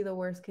usually see the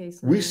worst case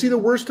scenario.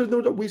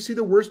 We see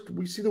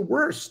the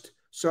worst.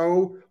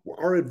 So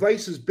our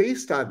advice is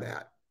based on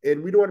that.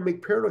 And we don't want to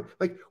make paranoid.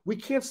 Like we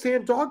can't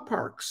stand dog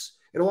parks.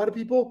 And a lot of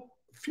people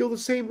feel the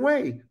same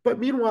way. But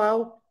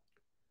meanwhile,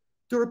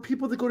 there are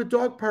people that go to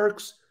dog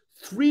parks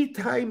 3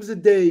 times a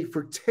day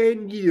for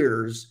 10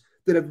 years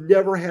that have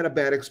never had a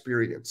bad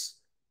experience.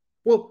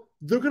 Well,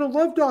 they're going to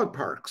love dog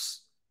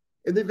parks.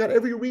 And they've got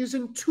every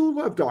reason to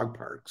love dog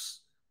parks.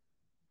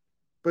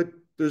 But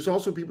there's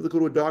also people that go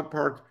to a dog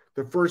park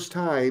the first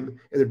time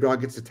and their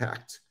dog gets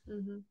attacked.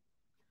 Mm-hmm.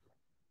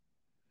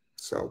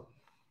 So.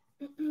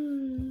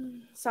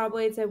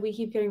 Sawblade said, we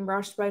keep getting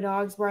rushed by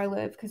dogs where I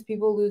live because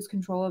people lose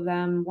control of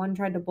them. One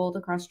tried to bolt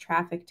across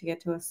traffic to get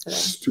to us today.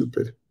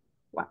 Stupid.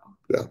 Wow.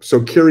 Yeah.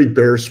 So carry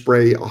bear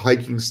spray, a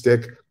hiking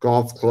stick,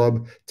 golf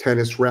club,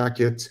 tennis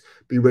racket.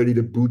 Be ready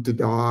to boot the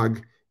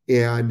dog.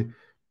 And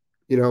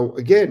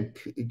again,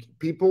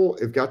 people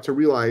have got to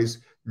realize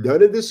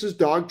none of this is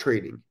dog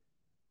training.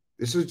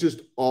 This is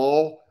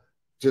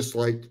just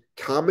like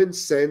common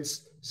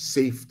sense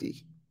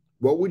safety.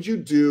 What would you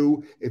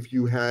do if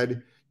you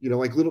had,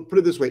 like put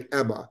it this way,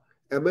 Emma.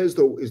 Emma is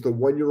the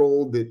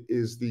 1-year-old that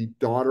is the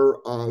daughter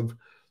of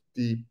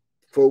the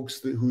folks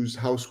whose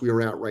house we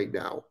are at right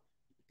now.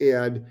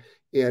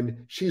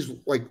 And she's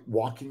like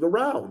walking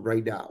around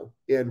right now,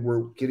 and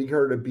we're getting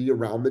her to be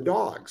around the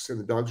dogs, and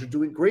the dogs are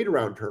doing great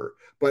around her.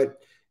 But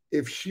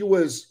if she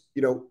was,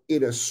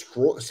 in a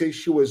stroll, say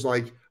she was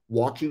like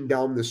walking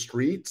down the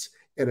street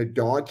and a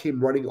dog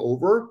came running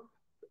over,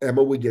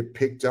 Emma would get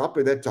picked up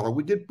and that dog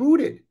would get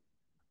booted.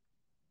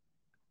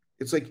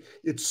 It's like,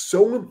 it's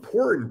so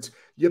important.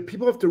 Yet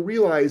people have to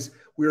realize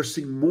we are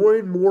seeing more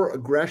and more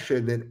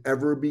aggression than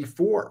ever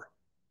before.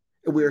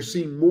 And we are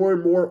seeing more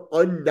and more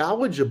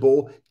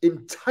unknowledgeable,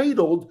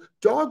 entitled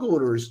dog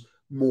owners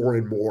more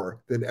and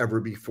more than ever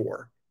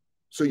before.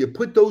 So you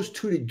put those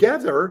two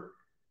together,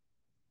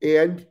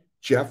 and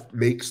Jeff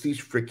makes these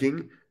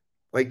freaking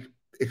like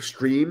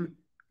extreme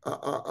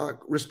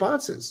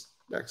responses.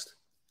 Next.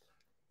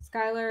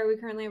 Skylar, we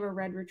currently have a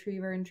red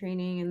retriever in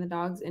training, and the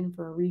dog's in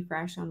for a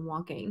refresh on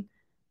walking.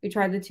 We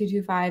tried the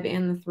 225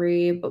 and the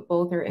 3, but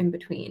both are in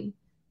between.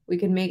 We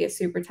could make it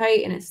super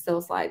tight, and it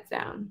still slides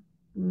down.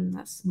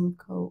 That's smooth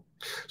coat.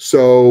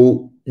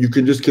 So you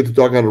can just get the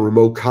dog on a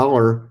remote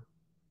collar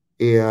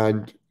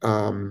and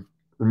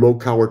remote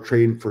collar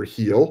train for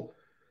heel.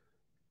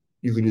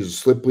 You can use a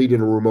slip lead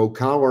and a remote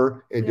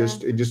collar and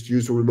just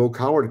use a remote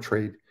collar to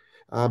train.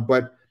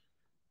 But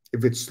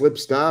if it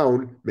slips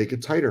down, make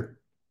it tighter.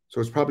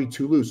 So it's probably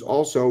too loose.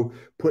 Also,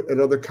 put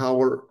another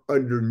collar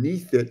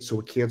underneath it so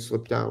it can't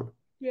slip down.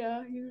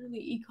 Yeah, usually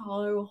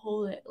e-collar will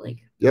hold it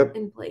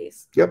in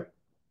place. Yep.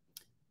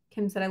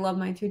 Kim said, I love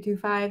my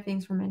 225.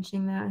 Thanks for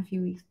mentioning that a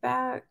few weeks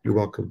back. You're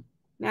welcome.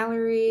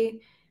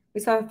 Mallory,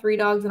 we saw 3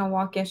 dogs in a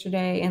walk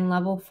yesterday, and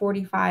level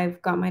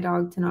 45 got my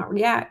dog to not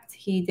react.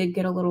 He did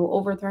get a little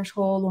over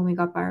threshold when we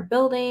got by our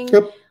building.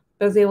 Yep.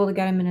 But I was able to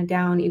get him in a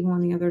down even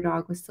when the other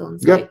dog was still in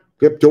sight.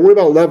 Yep. Don't worry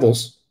about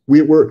levels.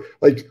 We're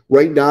like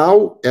right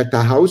now at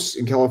the house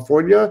in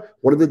California,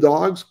 one of the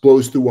dogs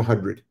blows through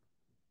 100.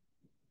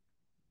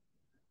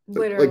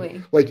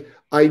 Literally.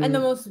 And the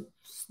most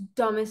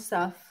dumbest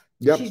stuff.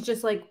 Yep. She's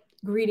just like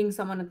greeting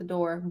someone at the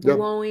door,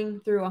 blowing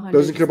through 100.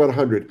 Doesn't care about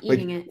 100.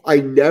 Eating it. I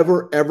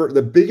never, ever,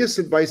 the biggest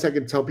advice I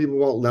can tell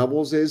people about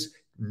levels is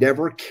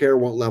never care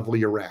what level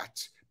you're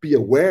at. Be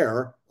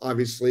aware,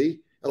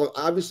 obviously.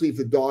 Obviously, if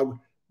the dog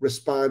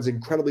responds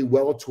incredibly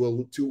well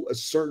to a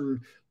certain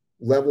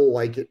level,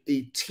 like at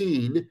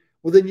 18,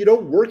 well, then you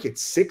don't work at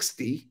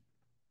 60.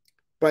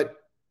 But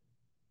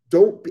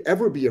don't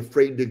ever be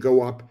afraid to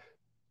go up.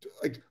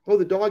 Like, oh,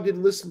 the dog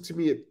didn't listen to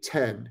me at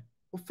 10.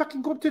 Well,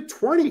 fucking go up to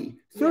 20,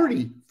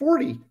 30,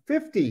 40,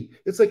 50.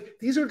 It's like,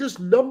 these are just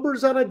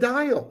numbers on a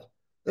dial.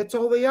 That's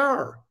all they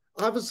are.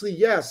 Obviously,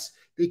 yes,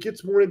 it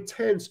gets more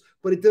intense,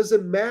 but it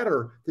doesn't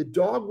matter. The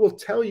dog will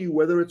tell you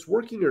whether it's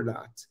working or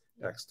not.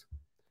 Next.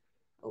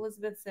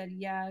 Elizabeth said,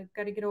 yeah,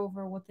 got to get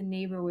over what the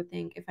neighbor would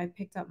think if I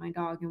picked up my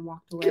dog and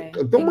walked away.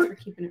 Thanks for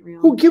keeping it real.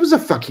 Who gives a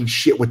fucking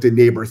shit what the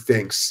neighbor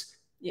thinks?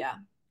 Yeah.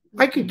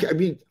 I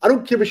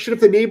don't give a shit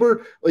if the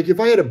neighbor, like if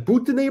I had to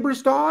boot the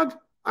neighbor's dog,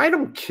 I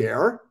don't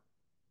care.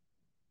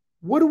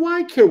 What do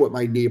I care what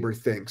my neighbor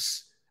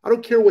thinks? I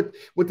don't care what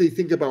they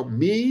think about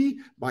me,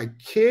 my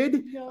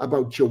kid,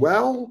 about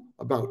Joelle,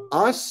 about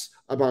us,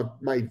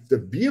 about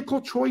the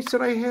vehicle choice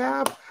that I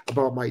have,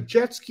 about my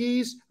jet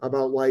skis,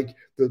 about like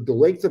the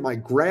length of my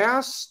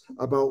grass,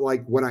 about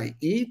like what I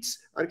eat.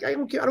 I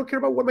don't care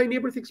about what my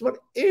neighbor thinks about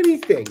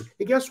anything.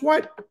 And guess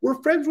what?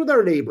 We're friends with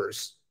our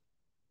neighbors.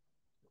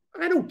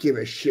 I don't give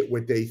a shit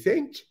what they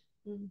think.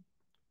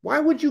 Why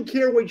would you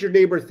care what your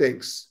neighbor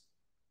thinks?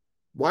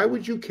 Why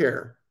would you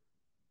care?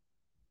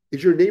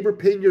 Is your neighbor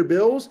paying your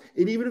bills?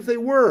 And even if they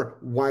were,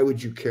 why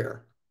would you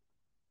care?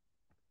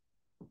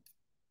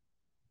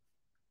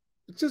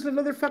 It's just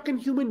another fucking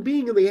human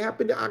being, and they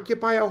happen to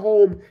occupy a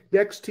home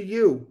next to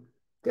you.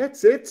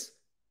 That's it.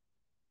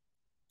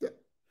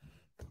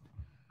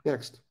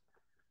 Next.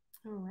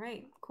 All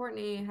right.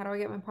 Courtney, how do I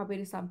get my puppy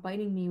to stop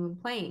biting me when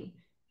playing?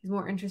 He's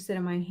more interested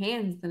in my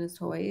hands than his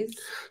toys.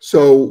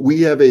 So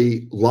we have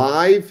a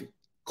live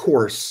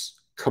course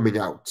coming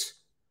out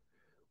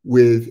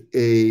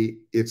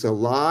it's a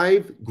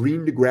live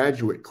Green to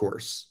Graduate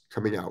course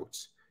coming out.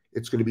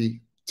 It's going to be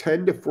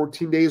 10 to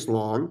 14 days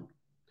long.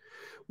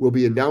 We'll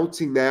be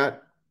announcing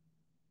that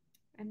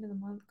end of the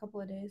month,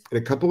 in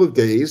a couple of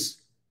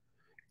days.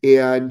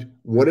 And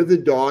one of the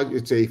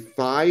dogs,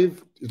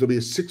 it'll be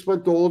a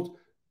 6-month-old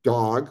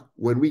dog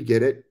when we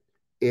get it.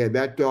 And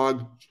that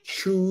dog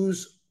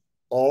chews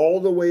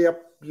all the way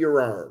up your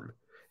arm.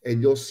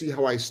 And you'll see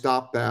how I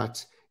stop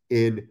that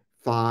in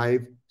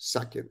 5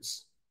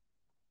 seconds.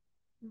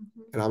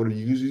 And I'm going to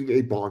be using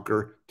a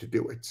bonker to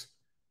do it.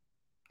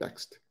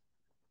 Next.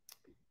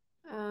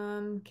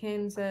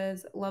 Ken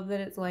says, love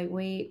that it's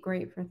lightweight,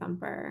 great for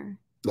Thumper.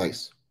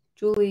 Nice.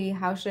 Julie,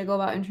 how should I go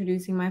about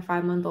introducing my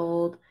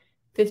 5-month-old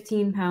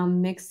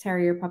 15-pound mixed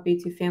terrier puppy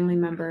to family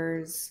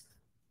members?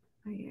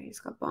 Oh, yeah, he's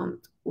got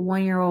bumped.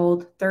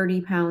 1-year-old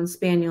 30-pound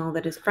spaniel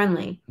that is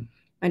friendly.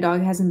 My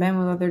dog hasn't been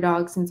with other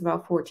dogs since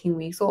about 14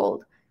 weeks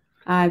old.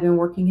 I've been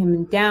working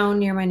him down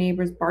near my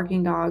neighbor's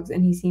barking dogs,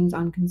 and he seems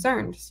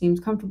unconcerned. Seems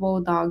comfortable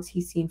with dogs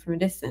he's seen from a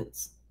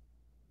distance.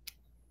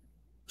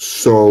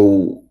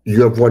 So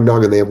you have one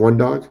dog and they have one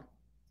dog?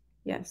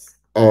 Yes.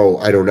 Oh,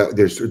 I don't know.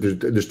 There's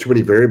too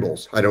many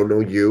variables. I don't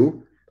know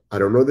you. I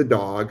don't know the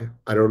dog.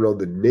 I don't know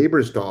the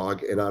neighbor's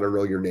dog, and I don't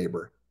know your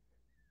neighbor.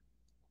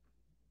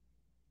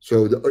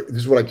 So this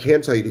is what I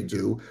can tell you to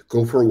do.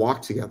 Go for a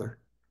walk together.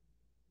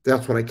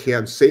 That's what I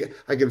can say.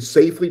 I can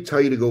safely tell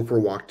you to go for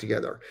a walk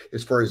together.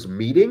 As far as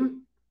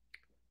meeting,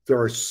 there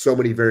are so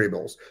many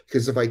variables.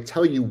 Because if I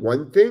tell you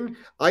one thing,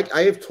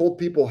 I have told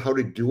people how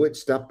to do it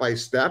step by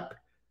step,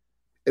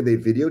 and they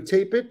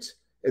videotape it,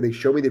 and they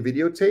show me the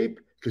videotape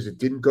because it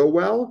didn't go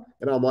well.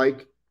 And I'm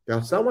like,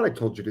 that's not what I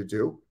told you to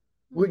do.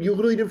 Well, you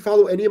literally didn't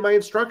follow any of my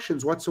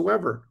instructions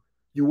whatsoever.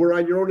 You were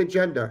on your own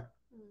agenda.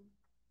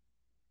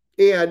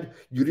 And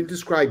you didn't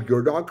describe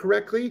your dog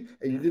correctly,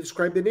 and you didn't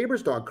describe the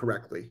neighbor's dog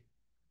correctly.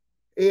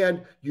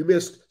 And you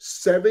missed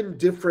 7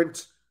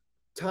 different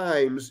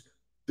times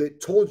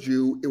that told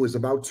you it was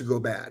about to go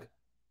bad.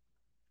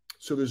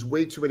 So there's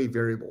way too many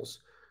variables.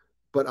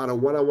 But on a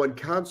one-on-one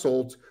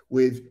consult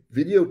with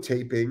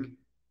videotaping,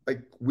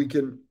 like we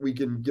can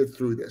get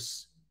through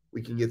this.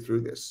 We can get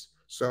through this.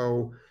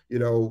 So,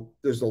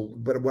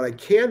 but what I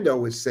can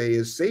though is say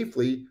is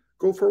safely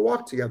go for a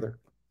walk together.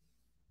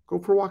 Go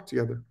for a walk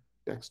together.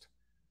 Next.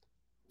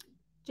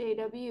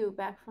 JW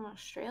back from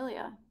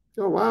Australia.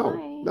 Oh wow.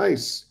 Hi.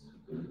 Nice.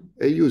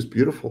 AU is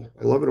beautiful.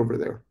 I love it over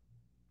there.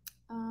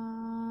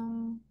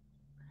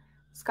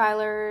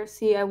 Skylar,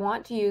 see, I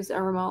want to use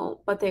a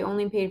remote, but they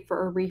only paid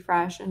for a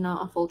refresh and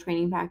not a full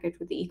training package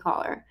with the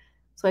e-collar.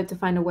 So I have to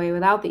find a way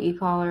without the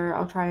e-collar.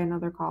 I'll try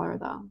another collar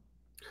though.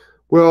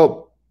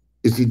 Well,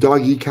 is the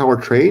dog e-collar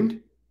trained?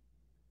 If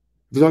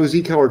the dog is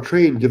e-collar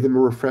trained, give them a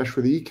refresh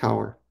for the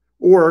e-collar.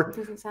 Or it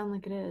doesn't sound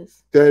like it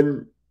is.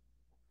 Then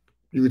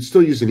you would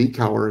still use an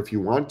e-collar if you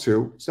want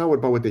to. It's not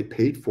about what they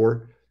paid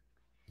for.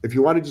 If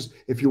you want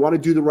to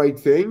do the right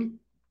thing,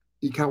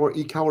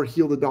 e-collar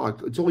heal the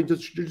dog. It's only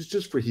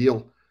just for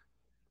heel.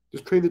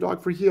 Just train the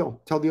dog for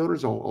heel. Tell the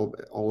owners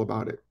all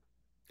about it.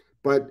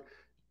 But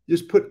you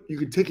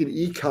can take an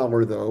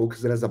e-collar though,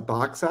 because it has a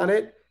box on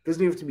it. It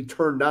doesn't even have to be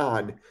turned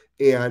on,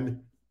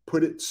 and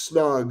put it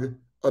snug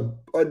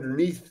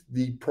underneath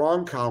the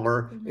prong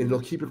collar, and it'll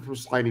keep it from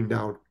sliding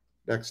down.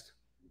 Next.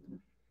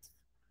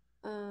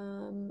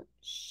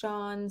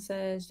 Sean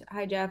says,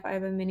 hi Jeff, I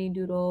have a mini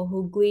doodle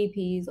who glee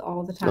pees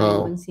all the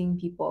time when seeing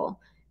people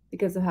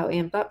because of how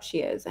amped up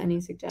she is.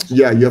 Any suggestions?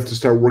 Yeah, you have to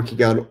start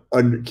working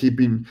on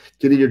getting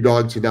your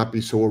dog to not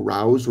be so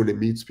aroused when it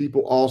meets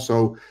people.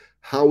 Also,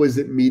 how is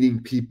it meeting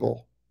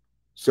people?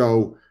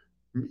 So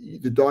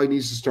the dog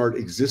needs to start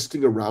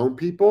existing around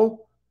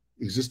people,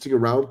 and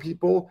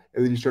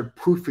then you start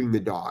proofing the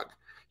dog.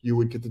 You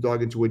would get the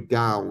dog into a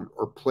down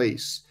or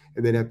place,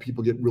 and then have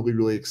people get really,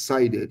 really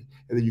excited.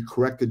 And then you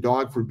correct the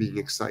dog for being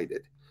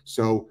excited.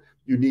 So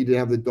you need to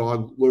have the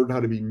dog learn how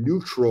to be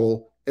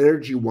neutral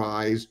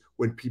energy-wise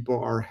when people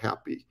are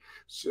happy.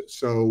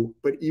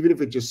 But even if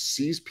it just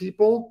sees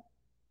people,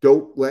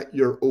 don't let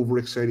your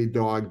overexcited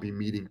dog be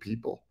meeting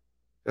people.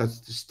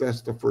 That's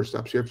the first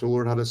step. So you have to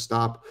learn how to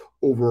stop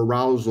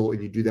over-arousal,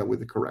 and you do that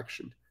with a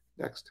correction.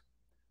 Next.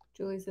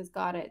 Julie says,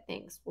 got it.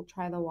 Thanks. We'll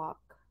try the walk.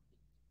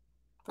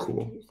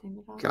 Cool.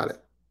 Got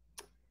it.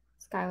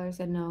 Skylar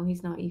said no,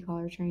 he's not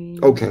e-collar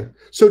trained. Okay,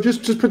 so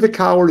just put the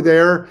collar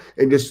there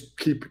and just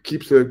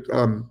keeps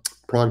the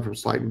prong from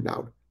sliding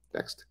down.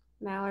 Next.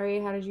 Mallory,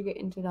 how did you get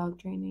into dog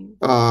training?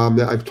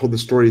 I've told the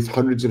story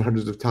hundreds and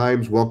hundreds of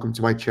times. Welcome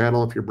to my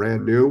channel if you're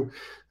brand new.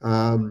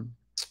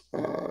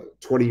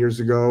 20 years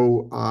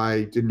ago,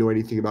 I didn't know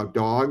anything about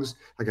dogs.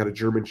 I got a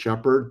German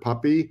Shepherd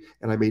puppy,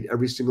 and I made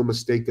every single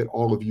mistake that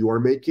all of you are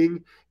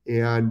making.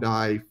 And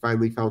I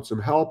finally found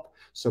some help.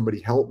 Somebody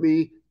helped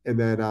me, and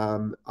then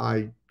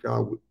I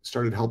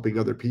started helping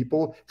other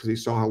people because they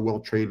saw how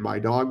well trained my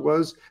dog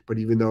was. But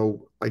even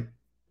though I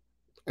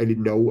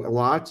didn't know a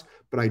lot,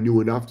 but I knew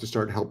enough to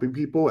start helping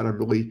people, and I'm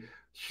really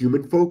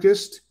human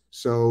focused.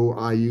 So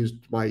I used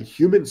my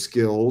human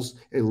skills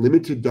and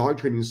limited dog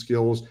training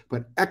skills,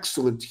 but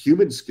excellent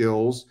human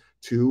skills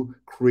to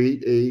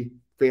create a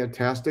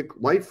fantastic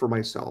life for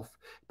myself.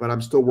 But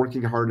I'm still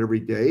working hard every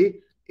day.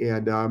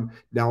 And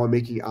now I'm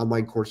making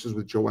online courses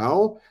with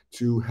Joelle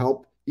to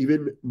help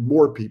even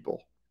more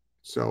people.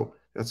 So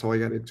that's how I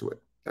got into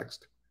it.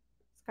 Next.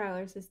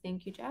 Skylar says,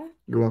 thank you, Jeff.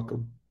 You're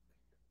welcome.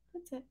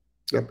 That's it.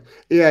 Yep.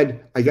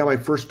 And I got my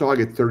first dog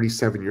at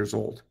 37 years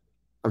old.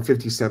 I'm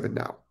 57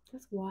 now.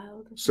 That's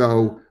wild.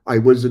 So I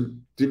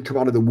didn't come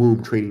out of the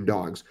womb training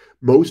dogs.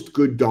 Most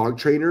good dog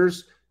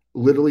trainers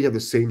literally have the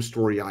same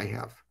story I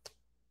have.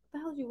 What the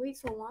hell did you wait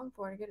so long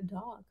for to get a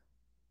dog?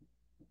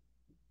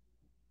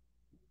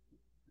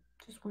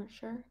 Just weren't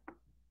sure.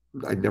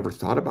 I never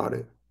thought about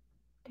it.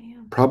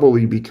 Damn.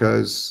 Probably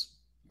because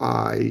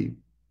as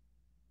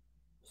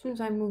soon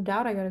as I moved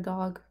out, I got a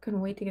dog.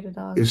 Couldn't wait to get a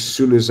dog. As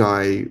soon as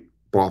I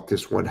bought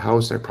this one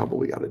house, I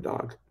probably got a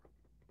dog.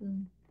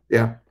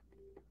 Yeah.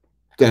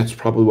 That's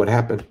probably what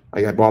happened.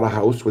 I bought a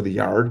house with a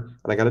yard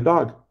and I got a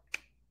dog.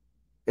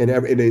 And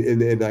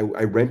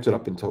I rented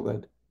up until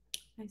then.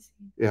 I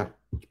see. Yeah,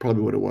 it's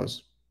probably what it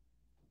was.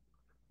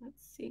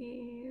 Let's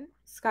see.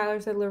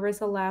 Skylar said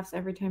Larissa laughs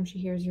every time she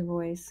hears your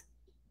voice.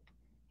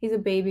 He's a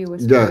baby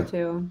whisperer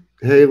too.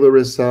 Hey,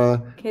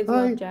 Larissa. Kids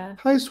love Jeff.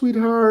 Hi,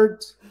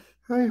 sweetheart.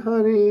 Hi,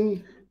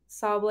 honey.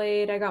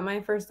 Sawblade. I got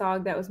my first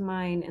dog that was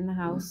mine in the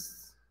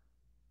house.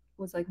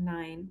 Was like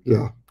 9.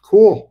 Yeah,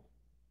 cool.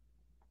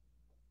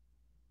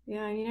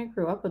 Yeah, I mean, I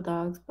grew up with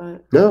dogs,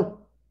 but no.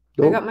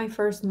 I got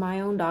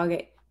my own dog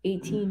at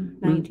 18,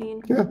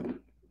 19. Yeah.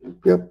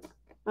 Yep.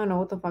 I don't know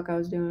what the fuck I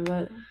was doing,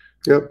 but.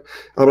 Yep.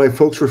 On my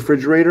folks'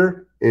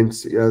 refrigerator, and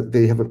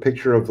they have a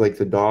picture of like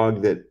the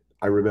dog that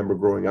I remember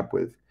growing up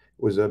with.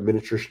 It was a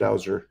miniature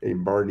schnauzer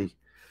named Barney.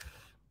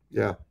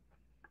 Yeah.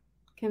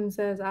 Kim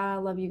says, I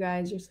love you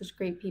guys. You're such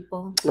great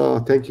people. Oh,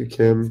 thank you,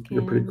 Kim. Thanks, Kim.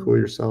 You're pretty cool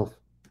yourself.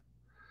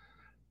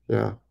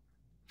 Yeah.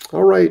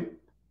 All right.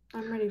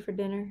 I'm ready for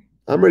dinner.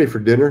 I'm ready for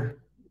dinner.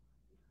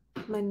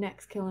 My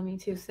neck's killing me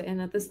too, sitting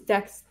at this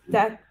desk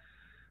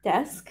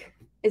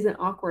is an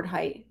awkward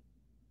height.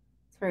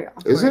 It's very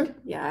awkward. Is it?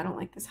 Yeah, I don't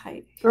like this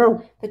height.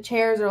 Oh. The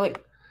chairs are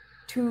like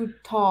too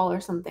tall or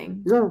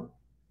something. No.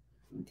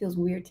 It feels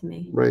weird to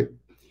me. Right.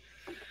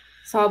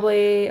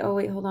 Sawblade. Oh,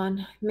 wait, hold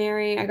on.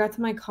 Mary, I got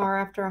to my car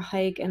after a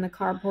hike and the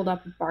car pulled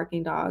up with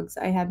barking dogs.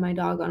 I had my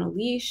dog on a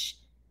leash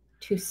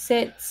to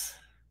sit,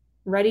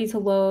 ready to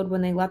load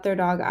when they let their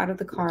dog out of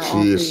the car off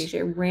leash.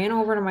 It ran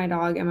over to my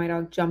dog and my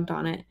dog jumped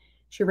on it.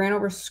 She ran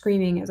over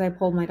screaming as I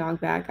pulled my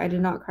dog back. I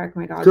did not correct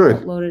my dog,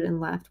 but loaded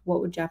and left.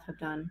 What would Jeff have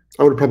done?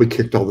 I would have probably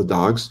kicked all the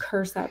dogs.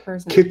 Curse that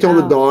person. Kicked all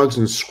the dogs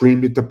and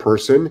screamed at the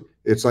person.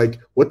 It's like,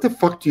 what the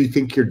fuck do you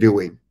think you're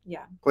doing?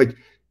 Yeah. Like,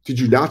 did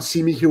you not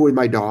see me here with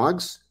my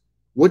dogs?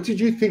 What did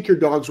you think your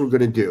dogs were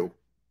going to do?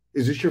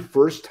 Is this your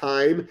first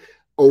time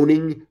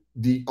owning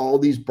all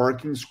these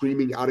barking,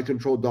 screaming, out of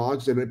control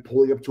dogs and then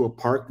pulling up to a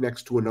park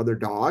next to another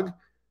dog?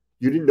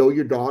 You didn't know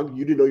your dog.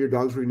 You didn't know your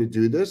dogs were going to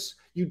do this.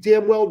 You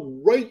damn well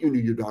right you knew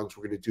your dogs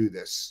were going to do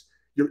this.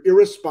 You're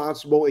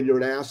irresponsible and you're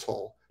an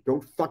asshole.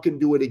 Don't fucking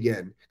do it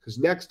again. Because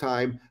next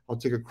time I'll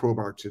take a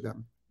crowbar to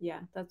them. Yeah,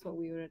 that's what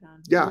we would have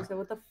done. Yeah. So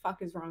what the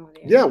fuck is wrong with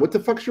you? Yeah, what the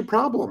fuck's your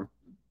problem?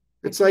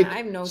 It's like, I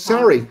have no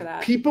sorry, for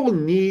that. People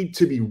need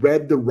to be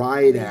read the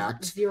Riot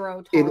Act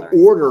Zero in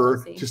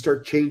order to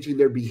start changing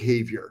their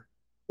behavior,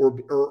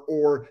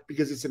 or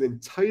because it's an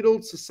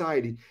entitled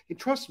society. And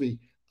trust me,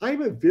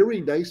 I'm a very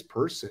nice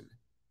person.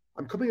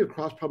 I'm coming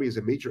across probably as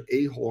a major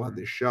a-hole on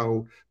this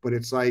show, but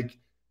it's like,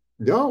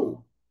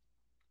 no.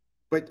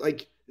 But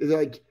like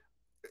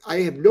I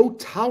have no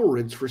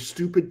tolerance for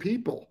stupid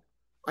people.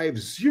 I have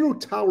zero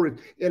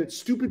tolerance. And it's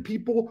stupid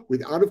people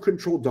with out of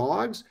control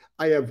dogs,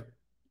 I have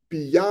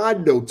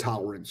beyond no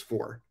tolerance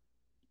for,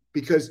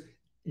 because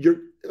you're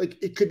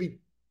like, it could be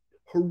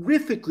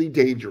horrifically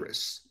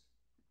dangerous.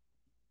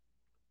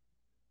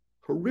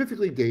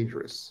 Horrifically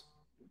dangerous.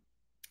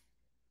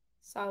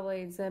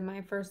 Sawblade said,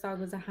 my first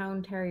dog was a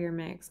Hound Terrier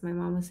mix. My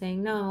mom was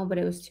saying no, but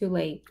it was too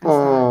late.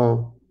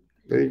 Oh,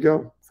 there you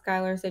go.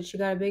 Skylar said she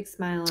got a big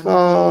smile on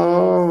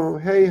her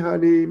face. Hey,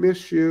 honey,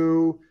 miss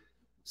you.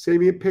 Send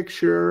me a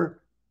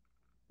picture.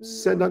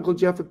 Send Uncle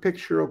Jeff a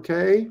picture,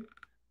 okay?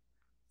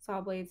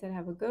 Sawblade said,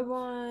 have a good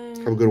one.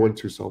 Have a good one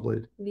too,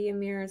 Sawblade. Via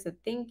Mirror said,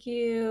 thank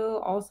you.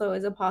 Also,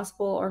 is it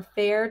possible or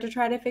fair to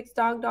try to fix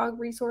dog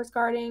resource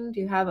guarding? Do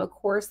you have a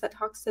course that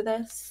talks to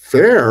this?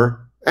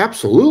 Fair?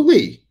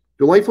 Absolutely.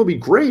 Your life will be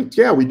great.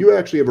 Yeah, we do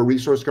actually have a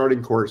resource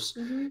guarding course.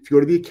 Mm-hmm. If you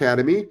go to the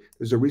academy,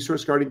 there's a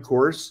resource guarding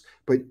course,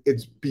 but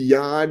it's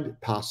beyond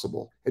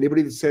possible.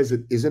 Anybody that says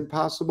it isn't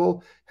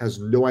possible has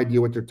no idea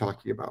what they're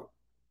talking about.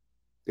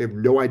 They have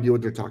no idea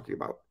what they're talking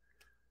about.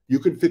 You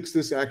can fix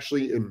this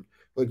actually in,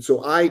 like,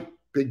 so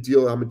big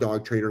deal, I'm a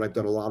dog trainer and I've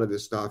done a lot of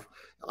this stuff.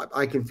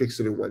 I can fix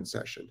it in one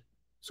session.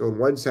 So in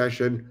one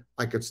session,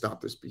 I could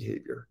stop this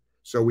behavior.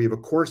 So we have a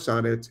course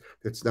on it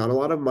that's not a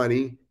lot of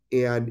money,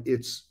 and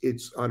it's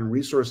on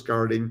resource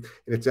guarding,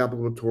 and it's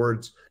applicable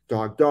towards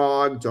dog,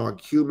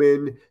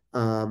 human,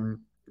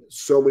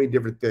 so many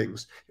different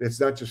things. And it's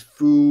not just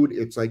food,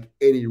 it's like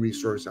any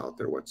resource out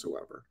there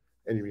whatsoever.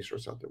 Any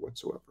resource out there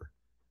whatsoever.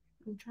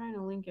 I'm trying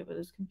to link it, but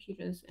this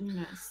computer's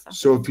internet is sucking.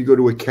 So if you go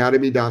to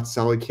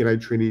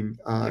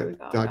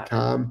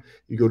academy.solidcaninetraining.com,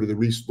 you go to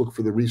look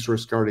for the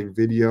resource guarding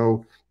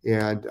video,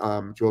 and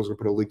Joel's going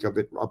to put a link of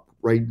it up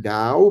right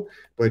now,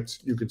 but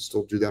you can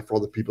still do that for all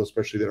the people,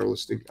 especially that are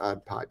listening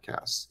on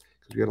podcasts,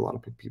 because we got a lot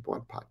of people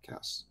on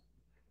podcasts.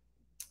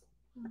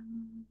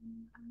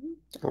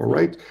 All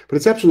right. But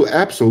it's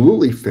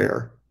absolutely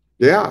fair.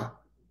 Yeah.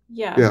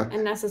 Yeah.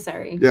 And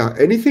necessary. Yeah.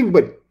 Any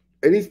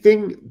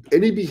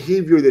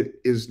behavior that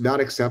is not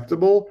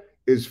acceptable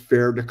is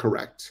fair to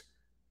correct.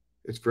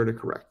 It's fair to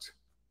correct.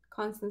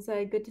 Constance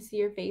said, good to see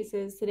your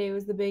faces. Today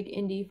was the big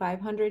Indy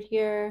 500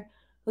 here.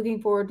 Looking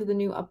forward to the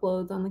new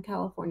uploads on the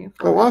California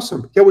Oh, Forest.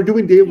 awesome. Yeah, we're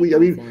doing daily. Hey, I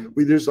mean,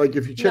 Constance. there's like,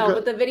 if you check No,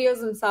 out. but the videos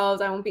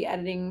themselves, I won't be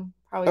editing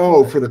probably.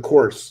 Oh, for the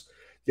course.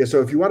 Yeah,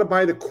 so if you want to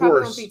buy the probably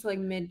won't course, be till like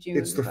mid-June.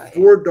 it's the but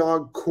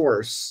 4-dog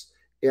course,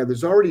 and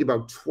there's already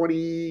about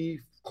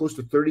 20, close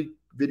to 30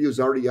 videos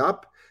already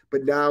up.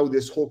 But now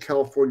this whole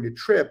California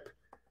trip,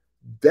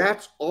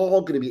 that's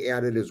all going to be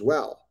added as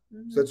well.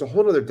 So that's a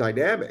whole other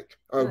dynamic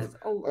of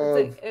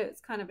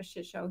it's kind of a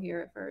shit show here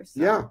at first.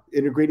 So. Yeah,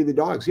 integrating the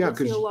dogs. Yeah,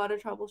 because a lot of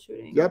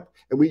troubleshooting. Yep,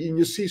 and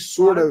you see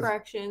sort of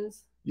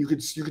corrections. You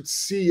could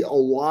see a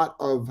lot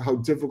of how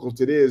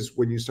difficult it is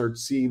when you start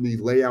seeing the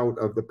layout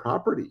of the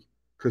property,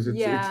 because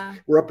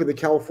we're up in the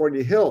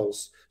California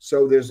hills,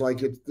 so there's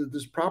like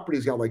this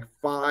property's got like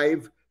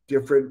 5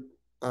 different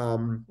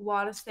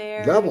lot of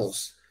stairs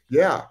levels.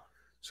 Yeah.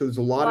 So there's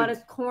a lot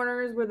of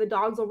corners where the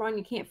dogs will run.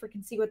 You can't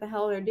freaking see what the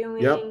hell they're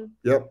doing.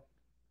 Yep.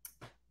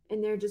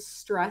 And they're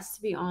just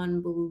stressed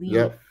beyond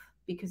belief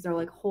because they're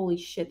like, holy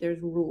shit, there's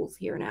rules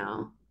here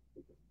now.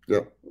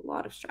 Yep. A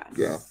lot of stress.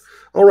 Yeah.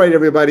 All right,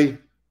 everybody.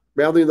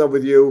 Madly in love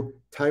with you.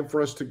 Time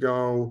for us to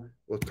go.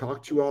 We'll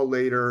talk to you all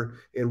later,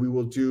 and we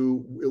will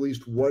do at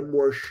least one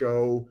more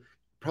show,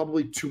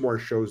 probably 2 more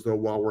shows, though,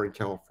 while we're in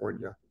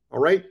California. All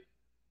right?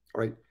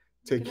 All right.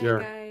 Take care.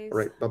 Guys. All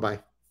right. Bye-bye.